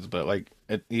issues, but like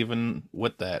it even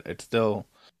with that, it still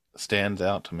stands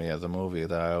out to me as a movie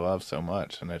that I love so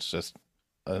much, and it's just,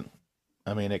 uh,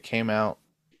 I mean, it came out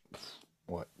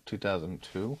what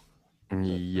 2002?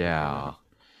 Is that the year? Yeah.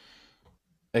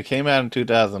 It came out in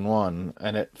 2001,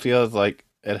 and it feels like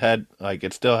it had like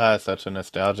it still has such a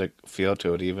nostalgic feel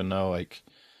to it, even though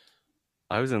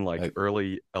I was in like like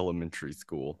early elementary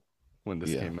school when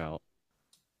this yeah. came out.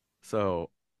 So,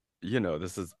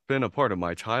 this has been a part of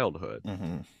my childhood.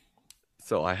 Hmm.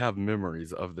 So I have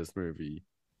memories of this movie,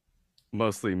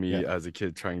 mostly Yeah. me as a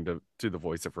kid trying to do the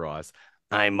voice of Ross.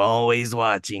 I'm always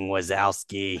watching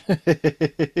Wazowski.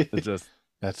 It just,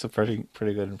 That's a pretty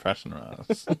good impression,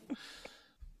 Ross.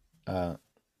 Uh,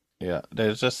 yeah,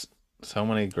 there's just so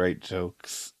many great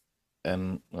jokes,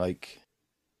 and like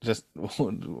just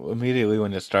immediately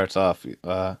when it starts off,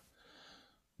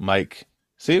 Mike,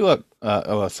 see, look,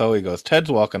 oh, so he goes,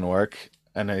 Ted's walking to work,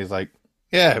 and then he's like,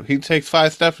 yeah, he takes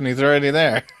 5 steps and he's already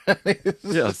there. It's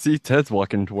yeah, just- see Ted's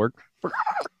walking to work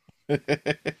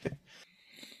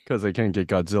because they can't get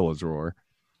Godzilla's roar,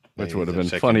 which They would use have a been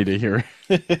funny chicken. to hear.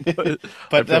 But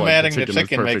I But feel them like the adding the chicken was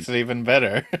chicken makes perfect. it even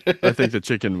better. I think the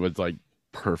chicken was like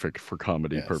perfect for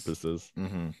comedy Yes. purposes.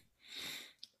 Hmm.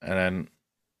 And then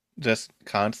just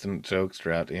constant jokes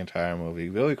throughout the entire movie.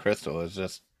 Billy Crystal is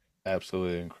just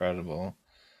absolutely incredible.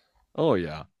 Oh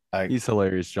yeah. I He's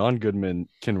hilarious. John Goodman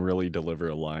can really deliver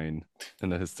a line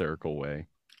in a hysterical way.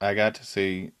 I got to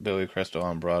see Billy Crystal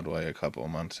on Broadway a couple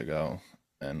of months ago,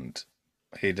 and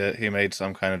he made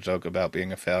some kind of joke about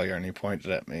being a failure, and he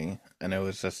pointed at me, and it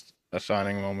was just a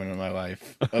shining moment in my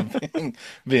life of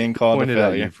being called a Pointed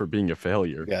at you failure. for being a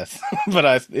failure. Yes, but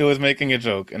I it was making a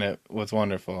joke, and it was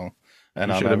wonderful, and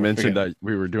You I'll should have never mentioned forget that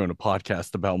we were doing a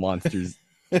podcast about monsters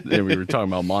and we were it. talking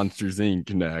about Monsters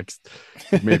Inc. next.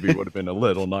 Maybe it would have been a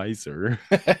little nicer.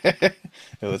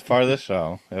 It was part of the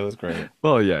show. It was great.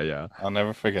 Well, yeah, yeah. I'll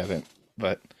never forget it.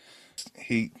 But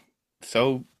he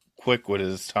so quick with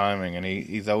his timing, and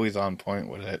he's always on point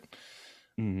with it,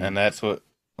 Hmm. and that's what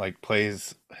like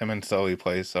plays him and Sully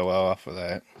plays so well off of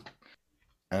that.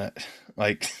 And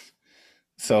like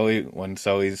Sully, when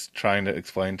Sully's trying to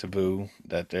explain to Boo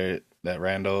that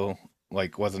Randall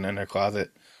like wasn't in her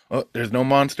closet. Oh, there's no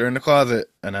monster in the closet,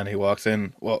 and then he walks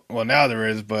in. Well, now there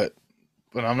is, but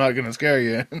I'm not gonna scare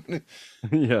you.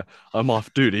 Yeah, I'm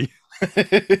off duty.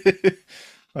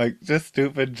 Like just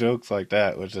stupid jokes like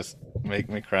that would just make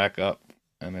me crack up,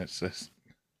 and it's just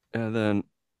And then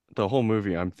the whole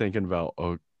movie, I'm thinking about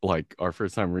like our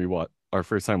first time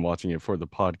watching it for the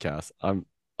podcast. I'm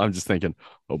just thinking,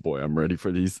 oh boy, I'm ready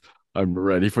for these. I'm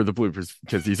ready for the bloopers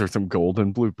because these are some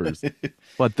golden bloopers.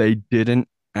 But they didn't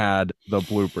add the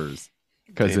bloopers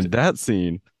because they. in that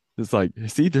scene, it's like,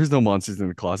 see, there's no monsters in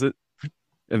the closet,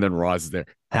 and then Roz is there.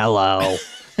 Hello.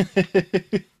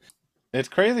 It's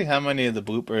crazy how many of the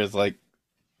bloopers like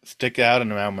stick out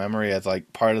in our memory as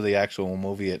like part of the actual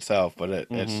movie itself, but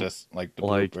it's Hmm. just like the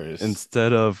Like bloopers.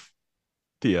 instead of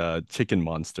the chicken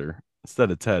monster,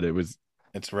 instead of Ted, it was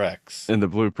It's Rex, in the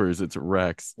bloopers, it's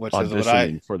Rex which is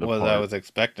auditioning for the I part. was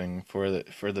expecting for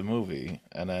the movie,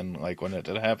 and then like when it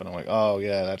did happen, I'm like, oh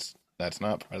yeah, that's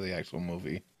not part of the actual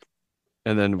movie.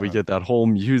 And then we Uh, get that whole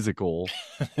musical.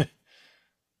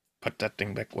 Put that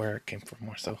thing back where it came from,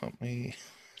 or so help me.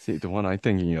 See, the one I'm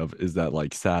thinking of is that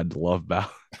like sad love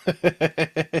ballad.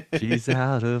 She's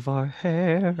out of our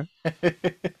hair.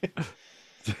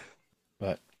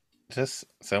 But just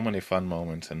so many fun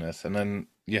moments in this, and then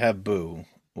you have Boo,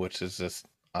 which is just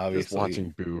Just obviously watching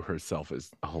Boo herself is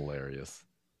hilarious.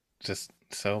 just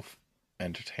so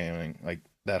entertaining. Like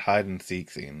that hide and seek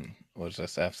scene was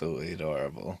just absolutely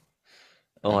adorable.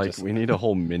 And Like just we need a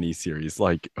whole mini series,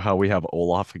 like how we have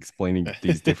Olaf explaining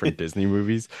these different Disney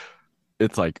movies.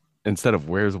 It's like instead of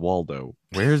where's Waldo,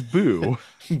 where's Boo?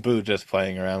 Boo just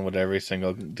playing around with every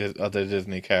single other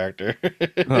Disney character.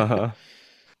 Uh-huh.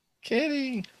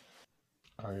 Kitty.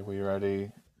 Are we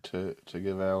ready to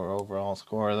give our overall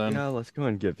score then? Yeah, let's go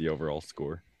and give the overall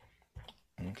score.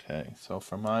 Okay, so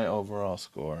for my overall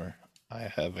score, I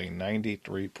have a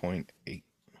 93.8.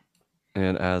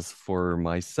 And as for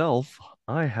myself,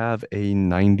 I have a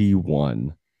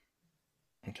 91.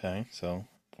 Okay, so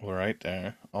we're right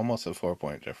there. Almost a 4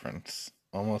 point difference.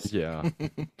 Almost. Yeah.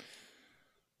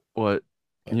 What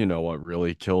But what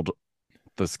really killed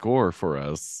the score for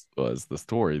us was the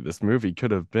story. This movie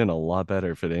could have been a lot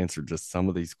better if it answered just some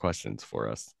of these questions for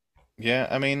us. yeah,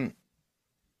 I mean,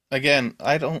 again,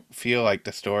 I don't feel like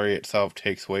the story itself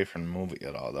takes away from the movie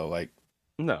at all, though. Like,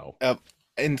 No, uh,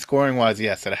 in scoring wise,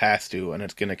 yes, it has to, and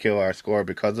it's gonna kill our score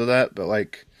because of that. But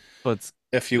like, but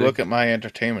if you look at my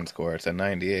entertainment score, it's a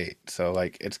 98. So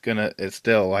like it's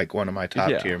still like one of my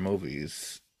top Yeah. tier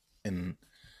movies in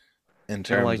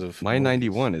And terms like of my movies.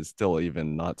 91 is still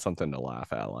even not something to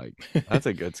laugh at. Like that's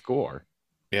a good score.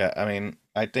 Yeah, I mean,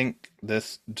 I think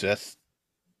this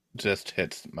just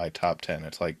hits my top 10.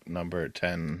 It's like number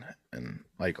 10 and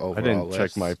like I overall didn't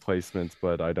check my lists. placements,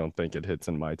 but I don't think it hits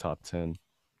in my top 10.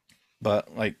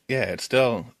 But like, yeah, it's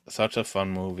still such a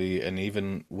fun movie, and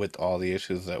even with all the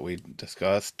issues that we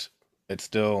discussed, it's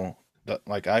still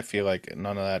like I feel like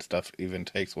none of that stuff even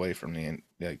takes away from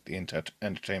like the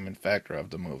entertainment factor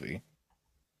of the movie.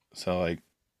 So like,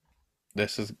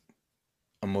 this is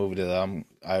a movie that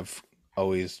I've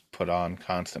always put on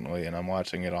constantly, and I'm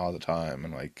watching it all the time,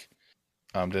 and like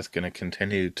I'm just gonna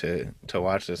continue to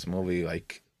watch this movie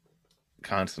like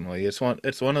constantly. It's one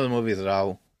of the movies that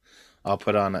I'll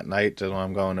put on at night just when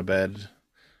I'm going to bed,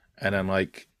 and then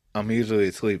like I'm usually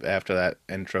asleep after that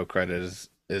intro credit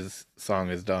is song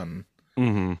is done.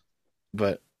 Hmm.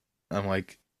 But I'm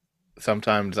like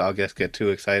sometimes I'll just get too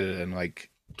excited and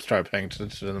like start paying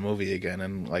attention to the movie again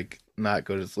and like not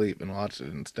go to sleep and watch it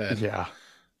instead. Yeah.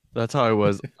 That's how I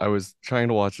was. I was trying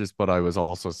to watch this, but I was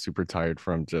also super tired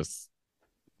from just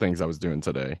things I was doing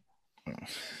today.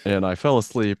 And I fell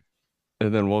asleep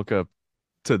and then woke up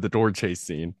to the door chase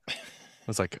scene.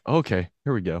 I was like, okay,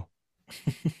 here we go.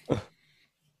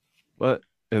 But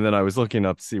and then I was looking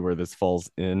up to see where this falls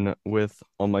in with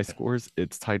on my scores.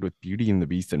 It's tied with Beauty and the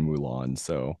Beast and Mulan.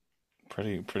 So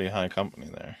Pretty high company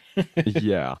there.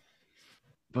 yeah.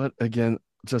 But again,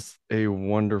 just a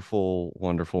wonderful,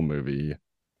 wonderful movie.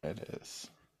 It is.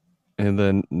 And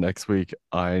then next week,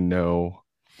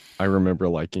 I remember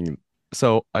liking.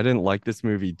 So I didn't like this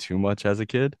movie too much as a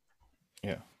kid,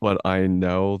 Yeah. but I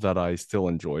know that I still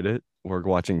enjoyed it. We're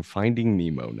watching Finding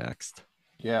Nemo next.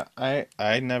 Yeah,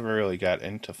 I never really got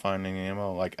into Finding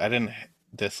Nemo. Like I didn't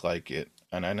dislike it,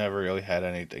 and I never really had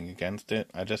anything against it.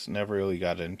 I just never really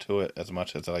got into it as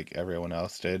much as like everyone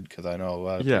else did because I know a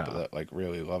lot of people Yeah, that like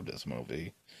really love this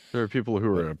movie. there are people who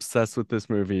But are obsessed with this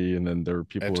movie, and then there are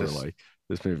it people who are just like,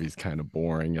 this movie's kind of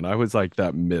boring. And I was like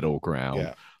that middle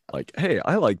ground. yeah, Like, hey,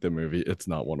 I like the movie. It's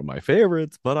not one of my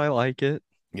favorites, but I like it.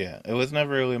 yeah, it was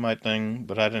never really my thing,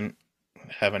 but I didn't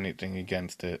have anything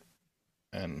against it,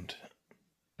 and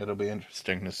it'll be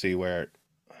interesting to see where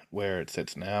it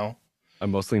sits now. I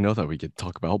mostly know that we could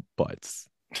talk about butts.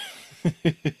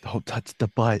 Don't touch the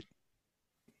butt.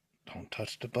 Don't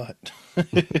touch the butt.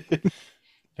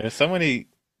 There's so many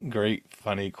great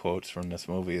funny quotes from this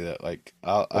movie that like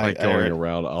Like I going heard.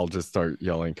 around, I'll just start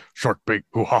yelling, shark bait,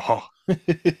 hoo ha ha.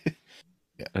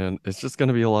 Yeah, And it's just going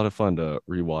to be a lot of fun to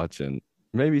rewatch and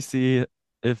maybe see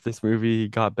if this movie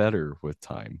got better with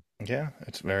time. yeah,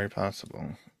 it's very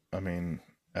possible. I mean,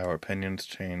 our opinions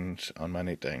change on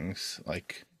many things.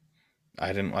 Like I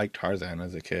didn't like Tarzan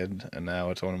as a kid, and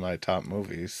now it's one of my top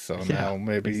movies. So Yeah, now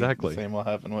maybe the exactly. same will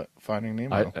happen with Finding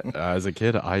I, Nemo. as a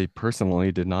kid, I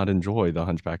personally did not enjoy The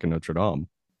Hunchback of Notre Dame,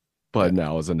 but Yeah.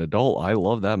 now as an adult, I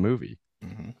love that movie.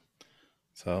 hmm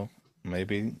So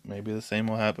maybe the same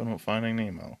will happen with Finding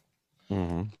Nemo.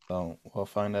 Hmm. So we'll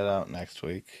find that out next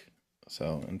week.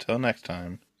 So until next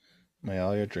time, may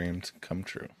all your dreams come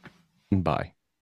true. Bye.